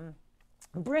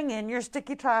 bring in your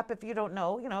sticky trap if you don't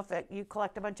know. If you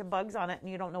collect a bunch of bugs on it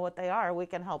and you don't know what they are, we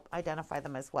can help identify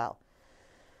them as well.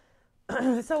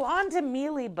 So on to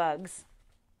mealybugs,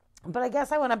 but I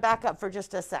guess I want to back up for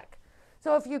just a sec.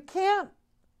 So if you can't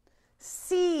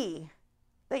see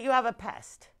that you have a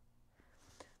pest,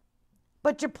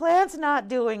 but your plant's not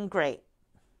doing great,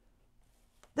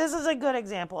 this is a good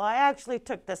example. I actually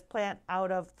took this plant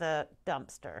out of the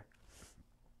dumpster.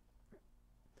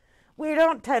 We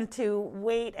don't tend to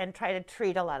wait and try to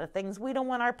treat a lot of things. We don't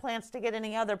want our plants to get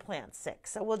any other plants sick.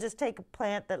 So we'll just take a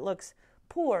plant that looks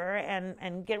poor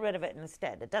and get rid of it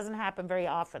instead. It doesn't happen very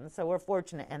often, so we're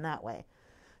fortunate in that way.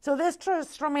 So this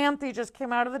Stromanthe just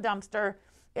came out of the dumpster.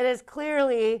 It is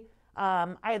clearly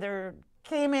either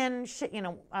came in,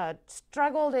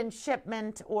 struggled in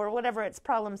shipment, or whatever its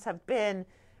problems have been.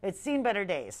 It's seen better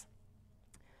days.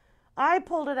 I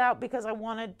pulled it out because I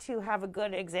wanted to have a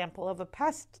good example of a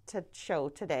pest to show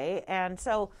today. And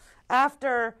so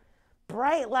after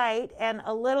bright light and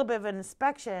a little bit of an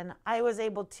inspection, I was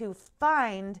able to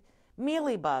find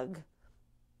mealybug.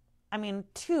 I mean,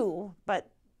 2, but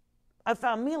I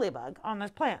found mealybug on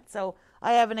this plant. So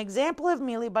I have an example of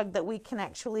mealybug that we can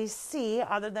actually see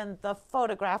other than the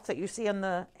photograph that you see in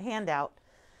the handout.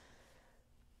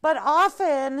 But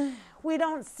often we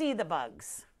don't see the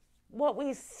bugs. What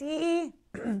we see,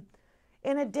 in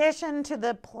addition to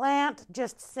the plant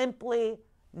just simply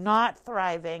not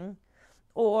thriving,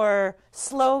 or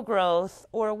slow growth,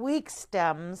 or weak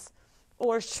stems,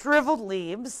 or shriveled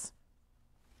leaves,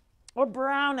 or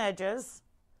brown edges,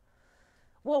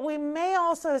 what we may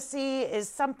also see is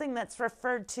something that's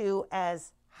referred to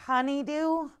as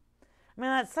honeydew. I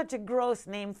mean, that's such a gross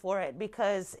name for it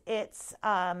because it's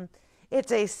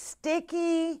a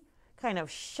sticky, kind of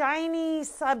shiny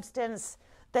substance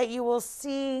that you will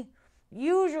see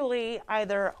usually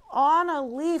either on a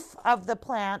leaf of the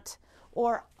plant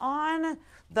or on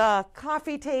the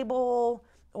coffee table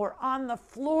or on the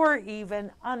floor,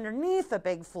 even underneath a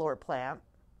big floor plant.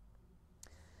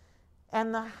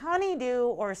 And the honeydew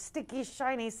or sticky,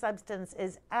 shiny substance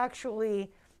is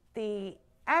actually the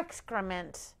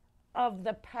excrement of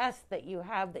the pest that you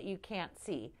have that you can't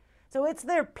see. So it's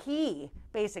their pee,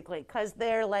 basically, because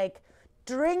they're like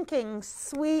drinking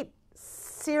sweet,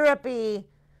 syrupy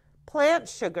plant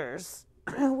sugars,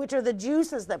 which are the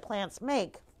juices that plants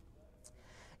make.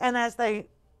 And as they,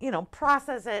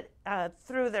 process it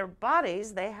through their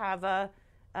bodies, they have a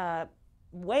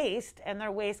waste, and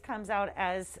their waste comes out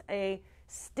as a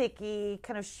sticky,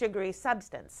 kind of sugary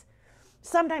substance.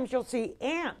 Sometimes you'll see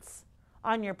ants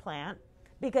on your plant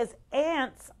because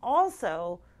ants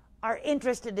also are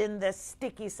interested in this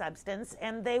sticky substance,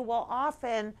 and they will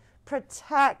often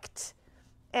protect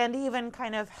and even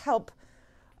kind of help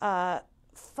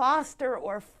foster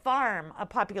or farm a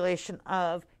population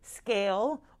of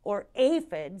scale or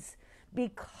aphids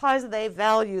because they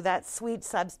value that sweet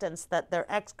substance that their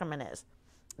excrement is.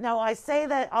 Now, I say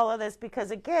that all of this because,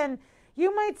 again,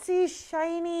 you might see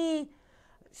shiny,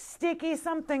 sticky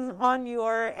something on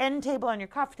your end table, on your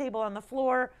coffee table, on the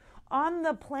floor, on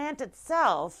the plant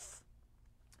itself,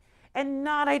 and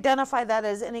not identify that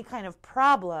as any kind of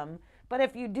problem. But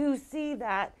if you do see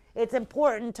that, it's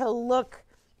important to look,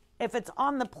 if it's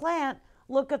on the plant,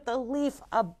 look at the leaf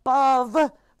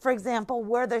above, for example,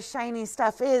 where the shiny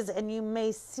stuff is, and you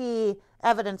may see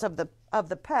evidence of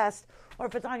the pest. Or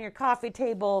if it's on your coffee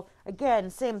table, again,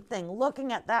 same thing.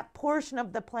 Looking at that portion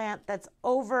of the plant that's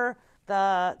over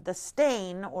the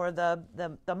stain or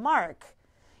the mark,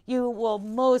 you will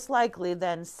most likely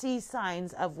then see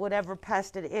signs of whatever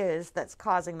pest it is that's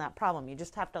causing that problem. You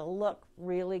just have to look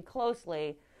really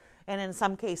closely, and in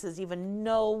some cases even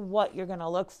know what you're going to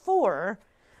look for,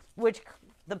 which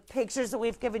the pictures that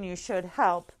we've given you should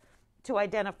help to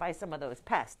identify some of those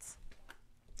pests.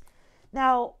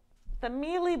 Now, the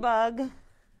mealybug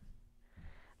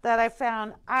that I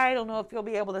found, I don't know if you'll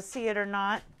be able to see it or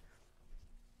not.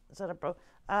 Is that a bro?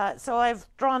 So I've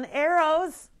drawn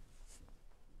arrows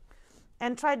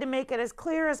and tried to make it as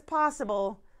clear as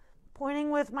possible.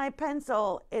 Pointing with my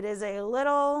pencil, it is a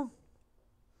little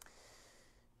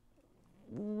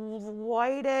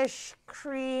whitish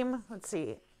cream. Let's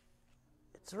see.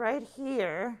 It's right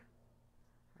here.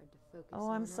 Hard to focus Oh,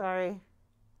 on I'm it. sorry.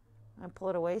 I pull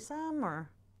it away some, or?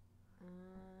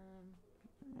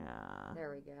 Yeah.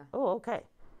 There we go. Oh, okay.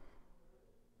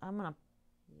 I'm going to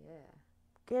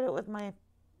get it with my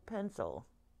pencil.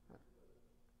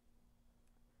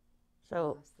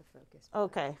 So, Lost the focus.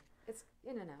 okay. It's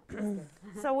in and out. It's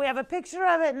good. So we have a picture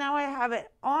of it. Now I have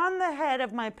it on the head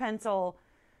of my pencil.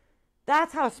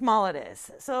 That's how small it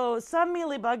is. So some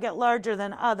mealybug get larger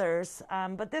than others,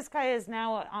 but this guy is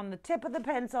now on the tip of the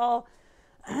pencil.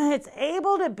 It's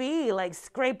able to be like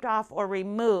scraped off or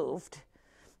removed,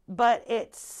 but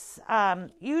it's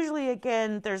usually,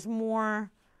 again, there's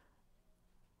more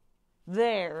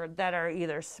there that are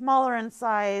either smaller in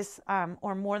size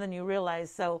or more than you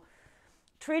realize. So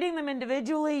treating them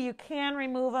individually, you can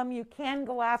remove them. You can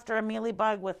go after a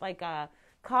mealybug with like a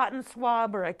cotton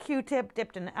swab or a Q-tip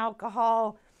dipped in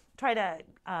alcohol. Try to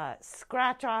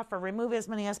scratch off or remove as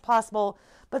many as possible.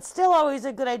 But still always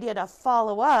a good idea to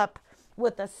follow up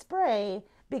with a spray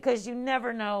because you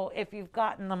never know if you've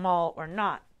gotten them all or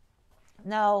not.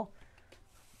 Now,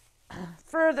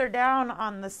 further down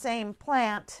on the same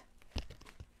plant,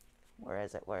 where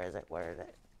is it?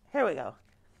 Here we go.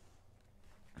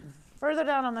 Further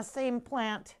down on the same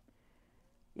plant,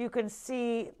 you can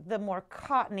see the more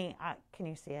cottony, can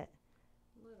you see it?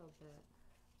 A little bit.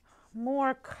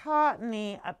 More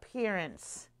cottony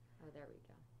appearance Oh, there we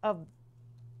go. of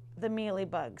the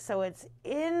mealybug. So it's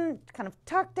in, kind of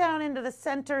tucked down into the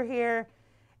center here,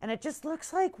 and it just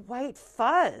looks like white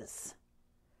fuzz.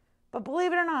 But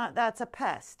believe it or not, that's a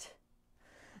pest.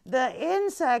 The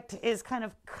insect is kind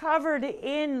of covered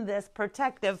in this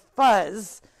protective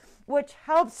fuzz, which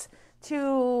helps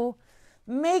to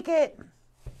make it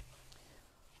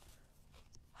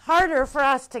harder for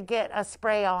us to get a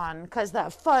spray on because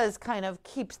that fuzz kind of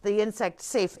keeps the insect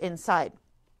safe inside.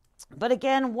 But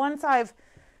again, once I've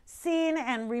seen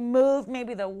and removed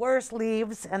maybe the worst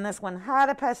leaves, and this one had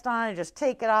a pest on it, just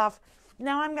take it off.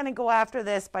 Now I'm going to go after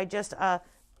this by just a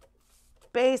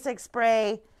basic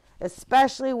spray,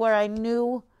 especially where I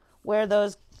knew where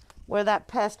that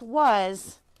pest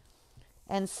was,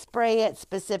 and spray it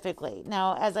specifically.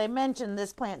 Now, as I mentioned,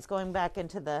 this plant's going back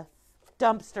into the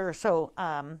dumpster, so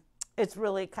it's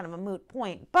really kind of a moot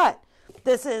point. But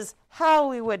this is how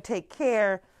we would take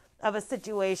care of a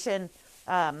situation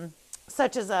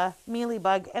such as a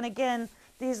mealybug. And again,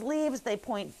 these leaves, they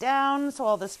point down, so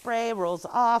all the spray rolls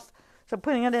off. So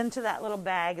putting it into that little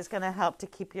bag is going to help to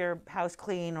keep your house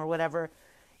clean or whatever.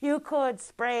 You could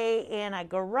spray in a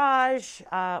garage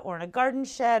or in a garden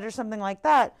shed or something like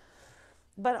that.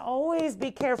 But always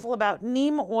be careful about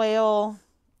neem oil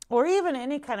or even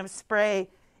any kind of spray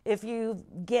if you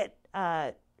get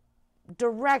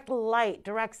direct light,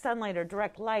 direct sunlight or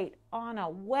direct light on a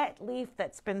wet leaf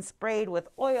that's been sprayed with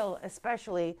oil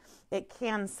especially, it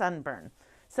can sunburn.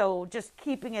 So just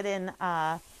keeping it in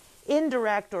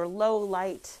indirect or low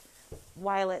light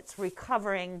while it's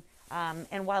recovering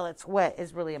and while it's wet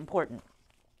is really important.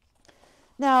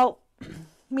 Now,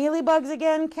 mealybugs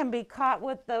again can be caught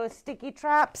with those sticky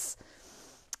traps.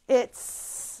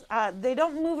 They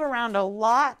don't move around a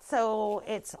lot, so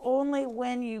it's only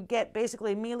when you get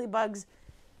basically mealybugs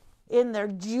in their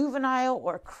juvenile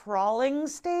or crawling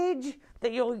stage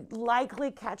that you'll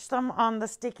likely catch them on the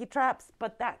sticky traps.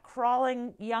 But that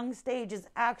crawling young stage is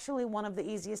actually one of the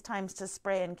easiest times to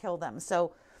spray and kill them.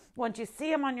 So once you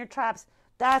see them on your traps,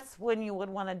 that's when you would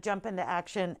want to jump into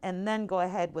action and then go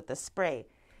ahead with the spray.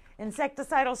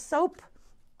 Insecticidal soap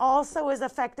also is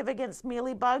effective against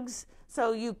mealybugs.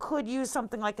 So you could use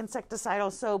something like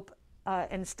insecticidal soap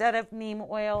instead of neem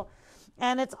oil.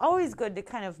 And it's always good to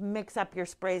kind of mix up your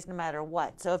sprays no matter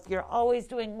what. So if you're always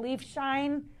doing leaf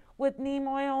shine with neem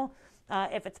oil,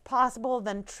 if it's possible,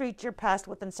 then treat your pest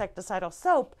with insecticidal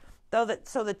soap,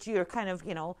 so that you're kind of,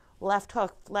 left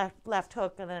hook,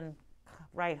 and then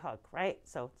right hook, right?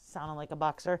 So sounding like a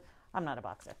boxer. I'm not a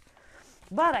boxer.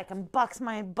 But I can box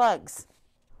my bugs.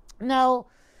 Now,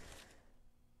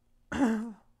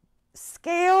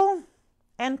 scale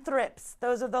and thrips.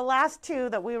 Those are the last two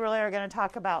that we really are going to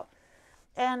talk about.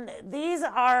 And these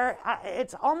are,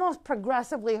 it's almost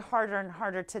progressively harder and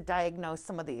harder to diagnose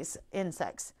some of these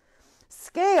insects.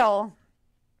 Scale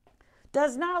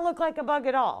does not look like a bug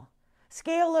at all.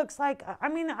 Scale looks like,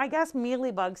 I guess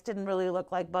mealybugs didn't really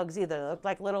look like bugs either. They looked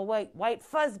like little white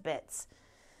fuzz bits.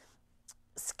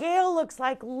 Scale looks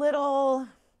like little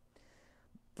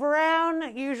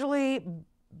brown, usually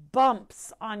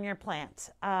bumps on your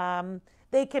plant.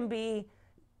 They can be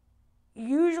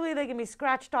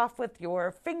scratched off with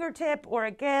your fingertip, or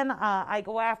again, I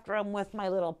go after them with my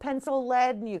little pencil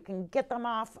lead, and you can get them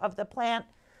off of the plant.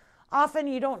 Often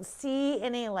you don't see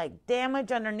any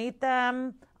damage underneath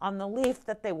them on the leaf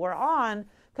that they were on,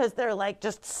 because they're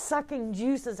just sucking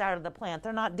juices out of the plant.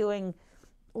 They're not doing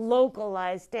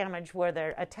localized damage where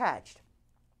they're attached.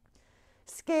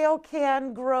 Scale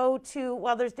can grow to,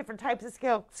 there's different types of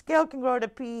scale. Scale can grow to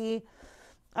be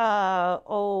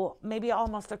maybe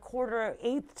almost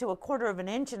eighth to a quarter of an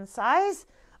inch in size,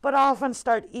 but often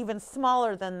start even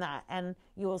smaller than that. And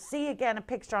you will see again a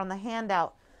picture on the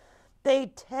handout.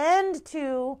 They tend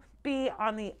to be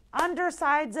on the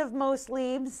undersides of most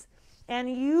leaves and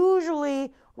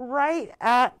usually right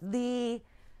at the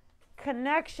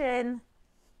connection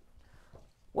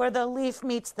where the leaf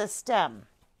meets the stem.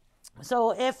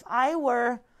 So if I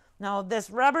were, now this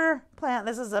rubber plant,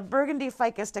 this is a Burgundy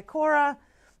Ficus decora,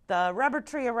 the rubber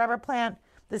tree, a rubber plant.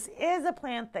 This is a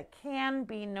plant that can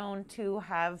be known to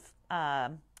have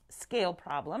scale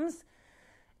problems.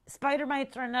 Spider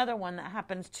mites are another one that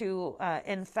happens to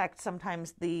infect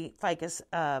sometimes the ficus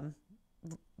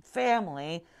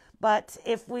family. But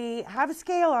if we have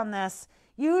scale on this,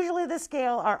 usually the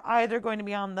scale are either going to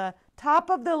be on the top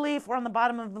of the leaf or on the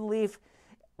bottom of the leaf,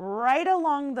 right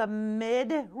along the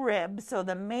mid-rib, so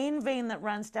the main vein that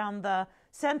runs down the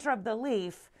center of the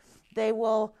leaf. They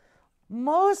will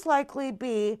most likely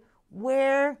be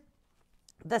where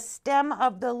the stem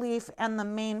of the leaf and the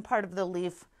main part of the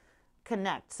leaf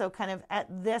connect. So kind of at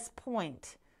this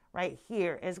point right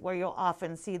here is where you'll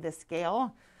often see the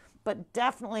scale. But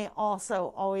definitely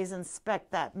also always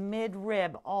inspect that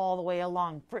mid-rib all the way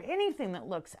along for anything that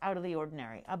looks out of the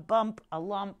ordinary. A bump, a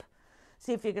lump.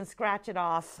 See if you can scratch it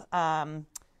off.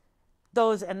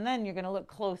 Those, and then you're going to look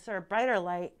closer, brighter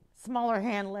light, smaller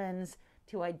hand lens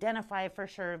to identify for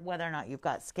sure whether or not you've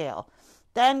got scale.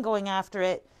 Then going after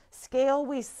it, scale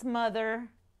we smother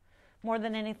more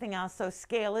than anything else. So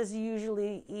scale is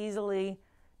usually easily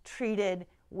treated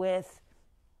with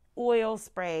oil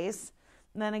sprays.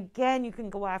 And then again, you can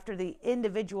go after the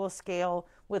individual scale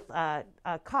with a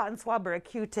cotton swab or a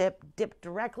Q-tip, dip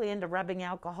directly into rubbing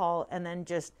alcohol, and then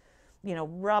just,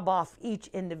 rub off each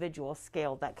individual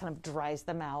scale. That kind of dries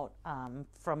them out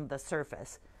from the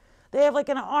surface. They have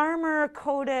an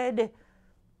armor-coated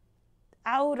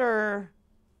outer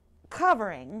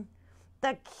covering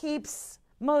that keeps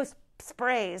most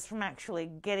sprays from actually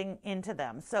getting into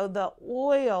them. So the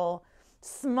oil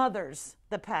smothers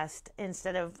the pest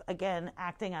instead of, again,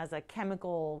 acting as a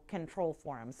chemical control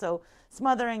for them. So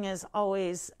smothering is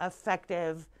always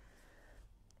effective.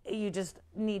 You just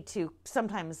need to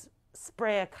sometimes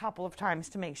spray a couple of times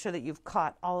to make sure that you've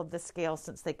caught all of the scales,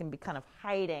 since they can be kind of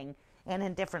hiding and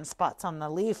in different spots on the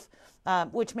leaf,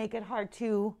 which make it hard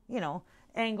to,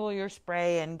 angle your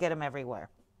spray and get them everywhere.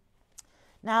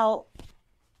 Now,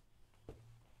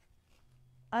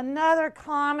 another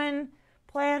common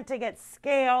plant to get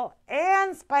scale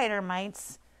and spider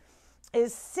mites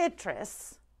is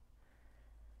citrus.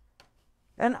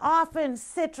 And often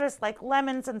citrus, like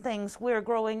lemons and things, we're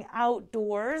growing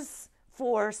outdoors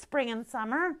for spring and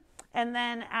summer. And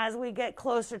then as we get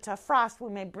closer to frost, we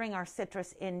may bring our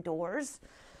citrus indoors.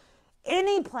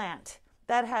 Any plant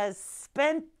that has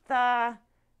spent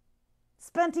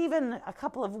even a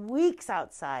couple of weeks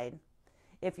outside,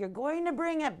 if you're going to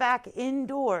bring it back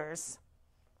indoors,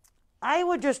 I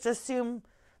would just assume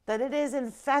that it is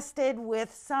infested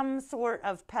with some sort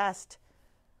of pest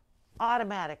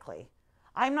automatically.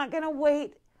 I'm not going to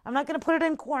wait. I'm not going to put it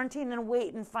in quarantine and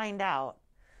wait and find out.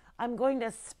 I'm going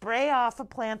to spray off a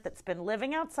plant that's been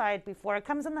living outside before it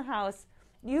comes in the house,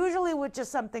 usually with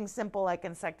just something simple like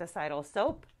insecticidal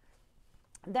soap.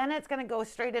 Then it's going to go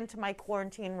straight into my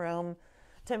quarantine room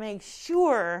to make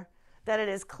sure that it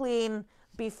is clean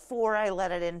before I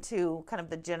let it into kind of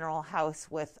the general house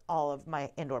with all of my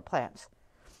indoor plants.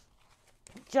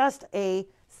 Just a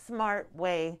smart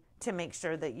way to make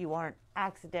sure that you aren't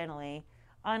accidentally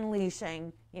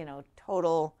unleashing,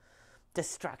 total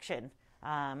destruction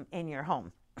in your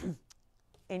home,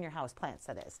 in your house plants,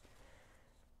 that is.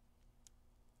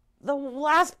 The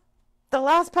last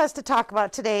pest to talk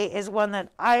about today is one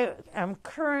that I am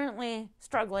currently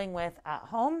struggling with at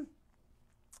home,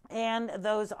 and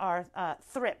those are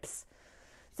thrips.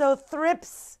 So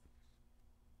thrips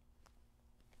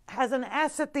has an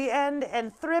S at the end,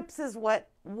 and thrips is what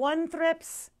one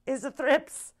thrips is a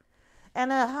thrips, and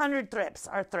 100 thrips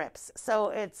are thrips. So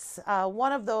it's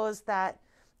one of those that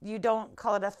you don't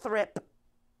call it a thrip.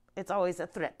 It's always a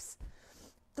thrips.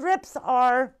 Thrips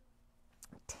are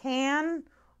tan,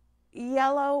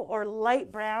 yellow, or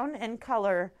light brown in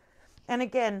color. And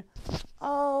again,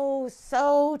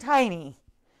 so tiny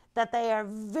that they are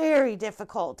very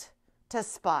difficult to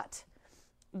spot.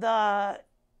 The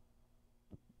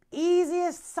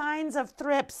easiest signs of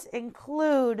thrips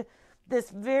include this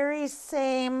very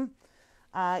same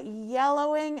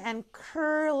yellowing and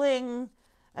curling,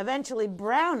 eventually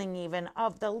browning even,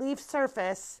 of the leaf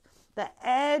surface. The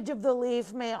edge of the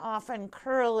leaf may often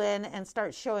curl in and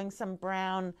start showing some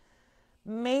brown,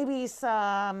 maybe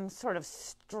some sort of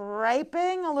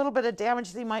striping, a little bit of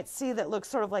damage that you might see that looks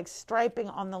sort of like striping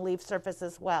on the leaf surface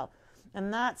as well.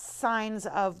 And that's signs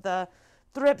of the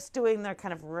thrips doing their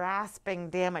kind of rasping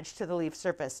damage to the leaf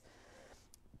surface.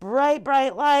 Bright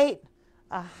light,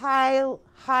 a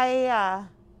high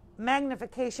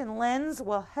magnification lens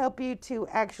will help you to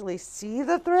actually see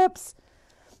the thrips,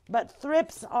 but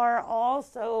thrips are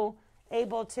also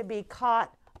able to be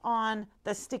caught on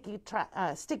the sticky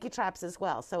traps as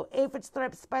well. So aphids,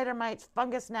 thrips, spider mites,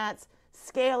 fungus gnats,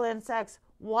 scale insects,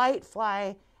 white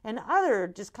fly, and other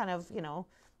just kind of,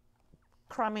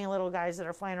 crummy little guys that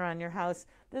are flying around your house.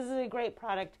 This is a great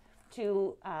product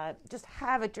to just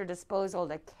have at your disposal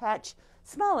to catch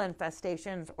small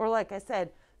infestations, or like I said,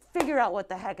 figure out what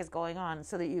the heck is going on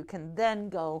so that you can then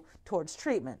go towards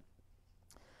treatment.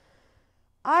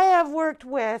 I have worked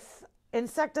with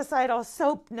insecticidal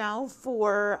soap now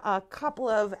for a couple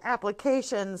of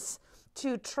applications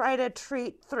to try to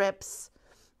treat thrips.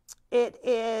 It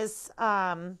is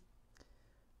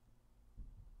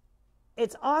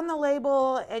it's on the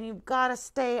label, and you've got to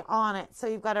stay on it. So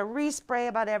you've got to respray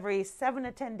about every 7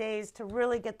 to 10 days to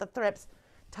really get the thrips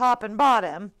top and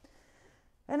bottom.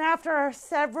 And after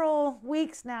several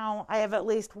weeks now, I have at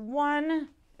least one.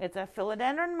 It's a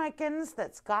philodendron micans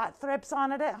that's got thrips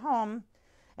on it at home,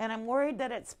 and I'm worried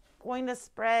that it's going to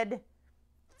spread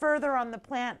further on the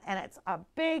plant, and it's a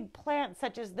big plant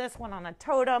such as this one on a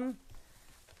totem.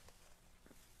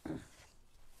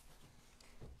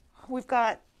 We've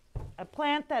got a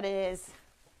plant that is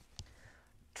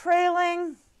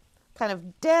trailing, kind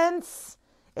of dense.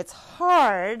 It's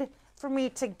hard for me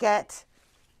to get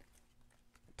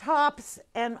tops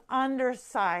and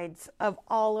undersides of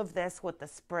all of this with the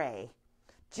spray.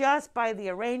 Just by the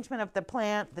arrangement of the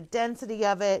plant, the density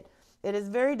of it, it is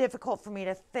very difficult for me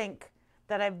to think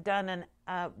that I've done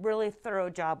a really thorough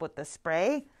job with the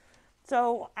spray.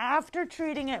 So after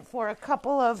treating it for a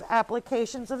couple of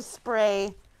applications of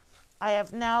spray, I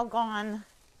have now gone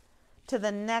to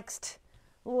the next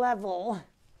level,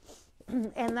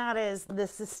 and that is the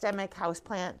systemic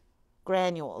houseplant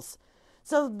granules.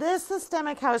 So this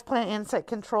systemic houseplant insect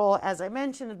control, as I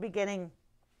mentioned at the beginning,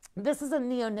 this is a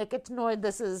neonicotinoid.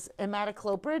 This is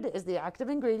imidacloprid is the active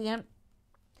ingredient.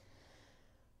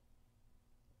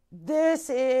 This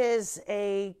is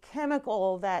a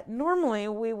chemical that normally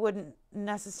we wouldn't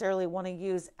necessarily want to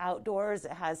use outdoors.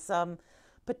 It has some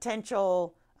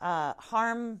potential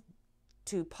harm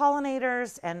to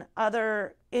pollinators and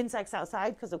other insects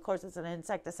outside, because of course it's an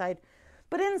insecticide.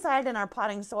 But inside in our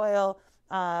potting soil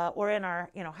or in our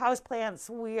house plants,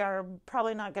 we are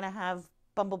probably not going to have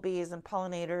bumblebees and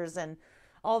pollinators and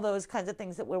all those kinds of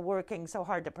things that we're working so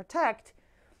hard to protect.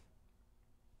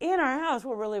 In our house,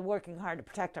 we're really working hard to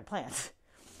protect our plants.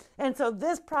 And so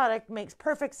this product makes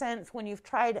perfect sense when you've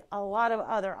tried a lot of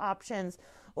other options,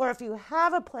 or if you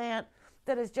have a plant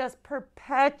that is just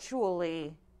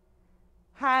perpetually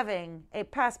having a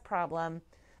pest problem,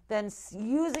 then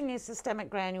using a systemic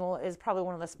granule is probably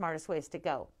one of the smartest ways to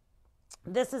go.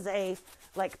 This is a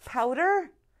powder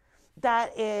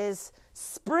that is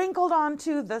sprinkled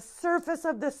onto the surface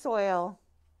of the soil,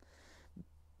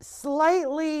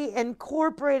 slightly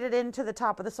incorporated into the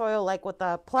top of the soil, like with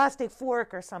a plastic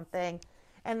fork or something,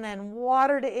 and then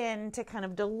watered in to kind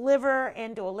of deliver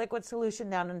into a liquid solution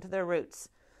down into their roots.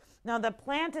 Now the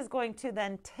plant is going to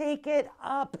then take it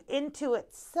up into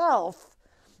itself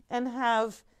and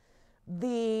have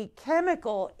the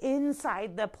chemical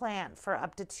inside the plant for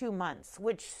up to 2 months,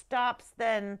 which stops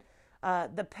then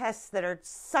the pests that are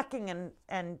sucking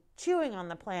and chewing on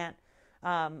the plant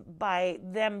by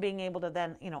them being able to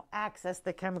then, access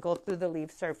the chemical through the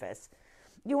leaf surface.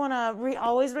 You want to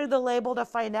always read the label to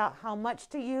find out how much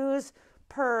to use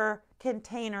per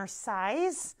container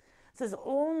size. This is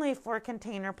only for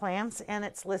container plants, and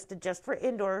it's listed just for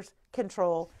indoor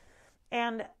control.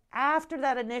 And after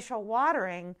that initial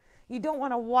watering, you don't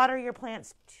want to water your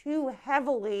plants too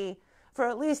heavily for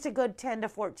at least a good 10 to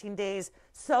 14 days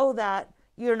so that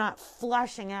you're not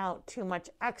flushing out too much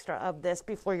extra of this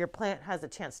before your plant has a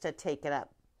chance to take it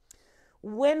up.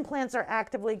 When plants are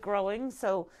actively growing,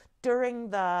 so during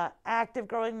the active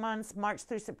growing months, March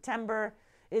through September,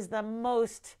 is the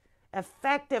most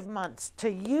effective months to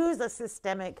use a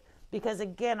systemic, because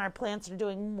again, our plants are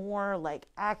doing more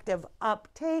active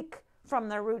uptake from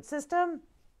their root system.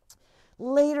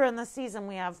 Later in the season,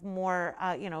 we have more,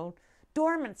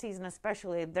 dormant season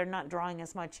especially, they're not drawing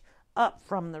as much up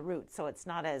from the root, so it's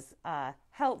not as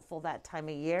helpful that time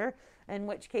of year, in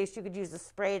which case you could use a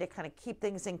spray to kind of keep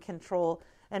things in control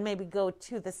and maybe go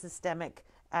to the systemic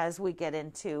as we get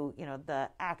into the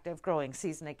active growing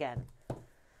season again.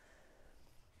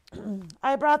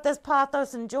 I brought this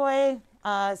Pothos and Joy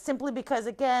simply because,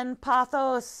 again,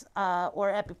 Pothos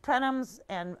or Epiprenums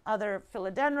and other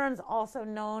philodendrons, also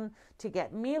known to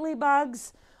get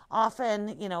mealybugs.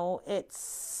 Often, it's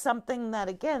something that,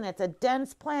 again, it's a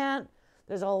dense plant.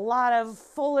 There's a lot of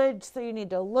foliage, so you need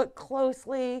to look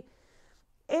closely.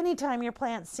 Anytime your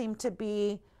plants seem to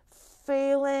be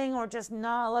failing or just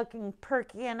not looking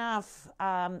perky enough,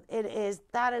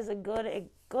 that is a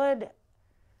good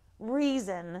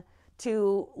reason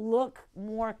to look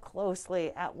more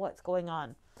closely at what's going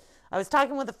on. I was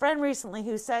talking with a friend recently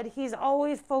who said he's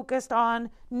always focused on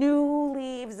new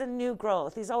leaves and new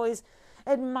growth. He's always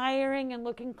admiring and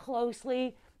looking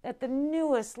closely at the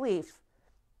newest leaf.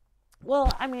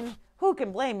 Well, I mean, who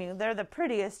can blame you? They're the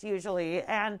prettiest usually,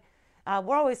 and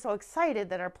we're always so excited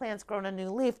that our plant's grown a new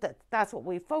leaf that's what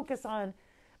we focus on.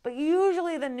 But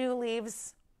usually the new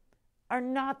leaves are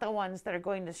not the ones that are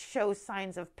going to show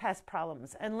signs of pest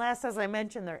problems, unless, as I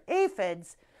mentioned, they're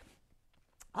aphids.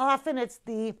 Often it's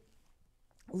the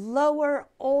lower,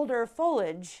 older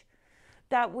foliage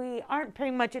that we aren't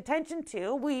paying much attention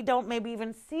to, we don't maybe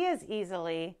even see as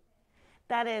easily.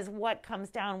 That is what comes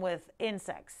down with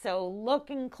insects. So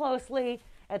looking closely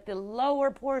at the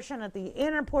lower portion, at the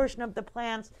inner portion of the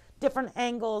plants, different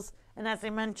angles, and as I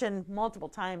mentioned multiple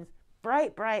times,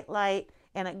 bright light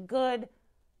and a good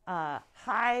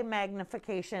high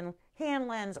magnification hand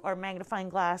lens or magnifying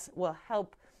glass will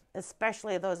help,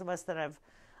 especially those of us that have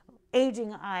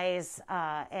aging eyes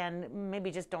and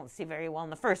maybe just don't see very well in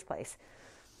the first place.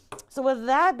 So with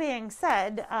that being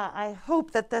said, I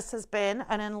hope that this has been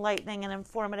an enlightening and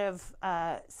informative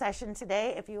session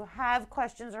today. If you have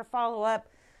questions or follow-up,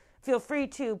 feel free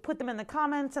to put them in the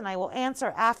comments and I will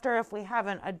answer after if we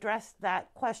haven't addressed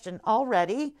that question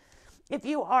already. If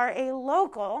you are a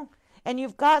local and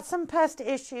you've got some pest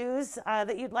issues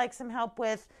that you'd like some help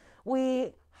with,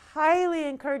 we highly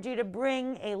encourage you to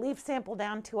bring a leaf sample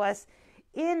down to us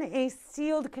in a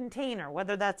sealed container,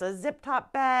 whether that's a zip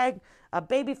top bag, a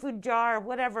baby food jar,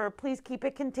 whatever. Please keep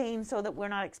it contained so that we're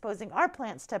not exposing our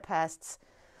plants to pests.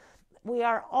 We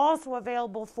are also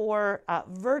available for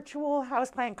virtual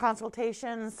houseplant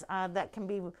consultations that can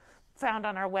be found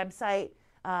on our website.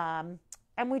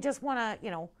 And we just want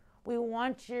to, We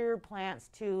want your plants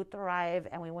to thrive,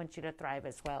 and we want you to thrive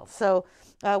as well. So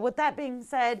with that being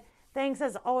said, thanks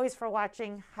as always for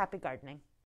watching. Happy gardening.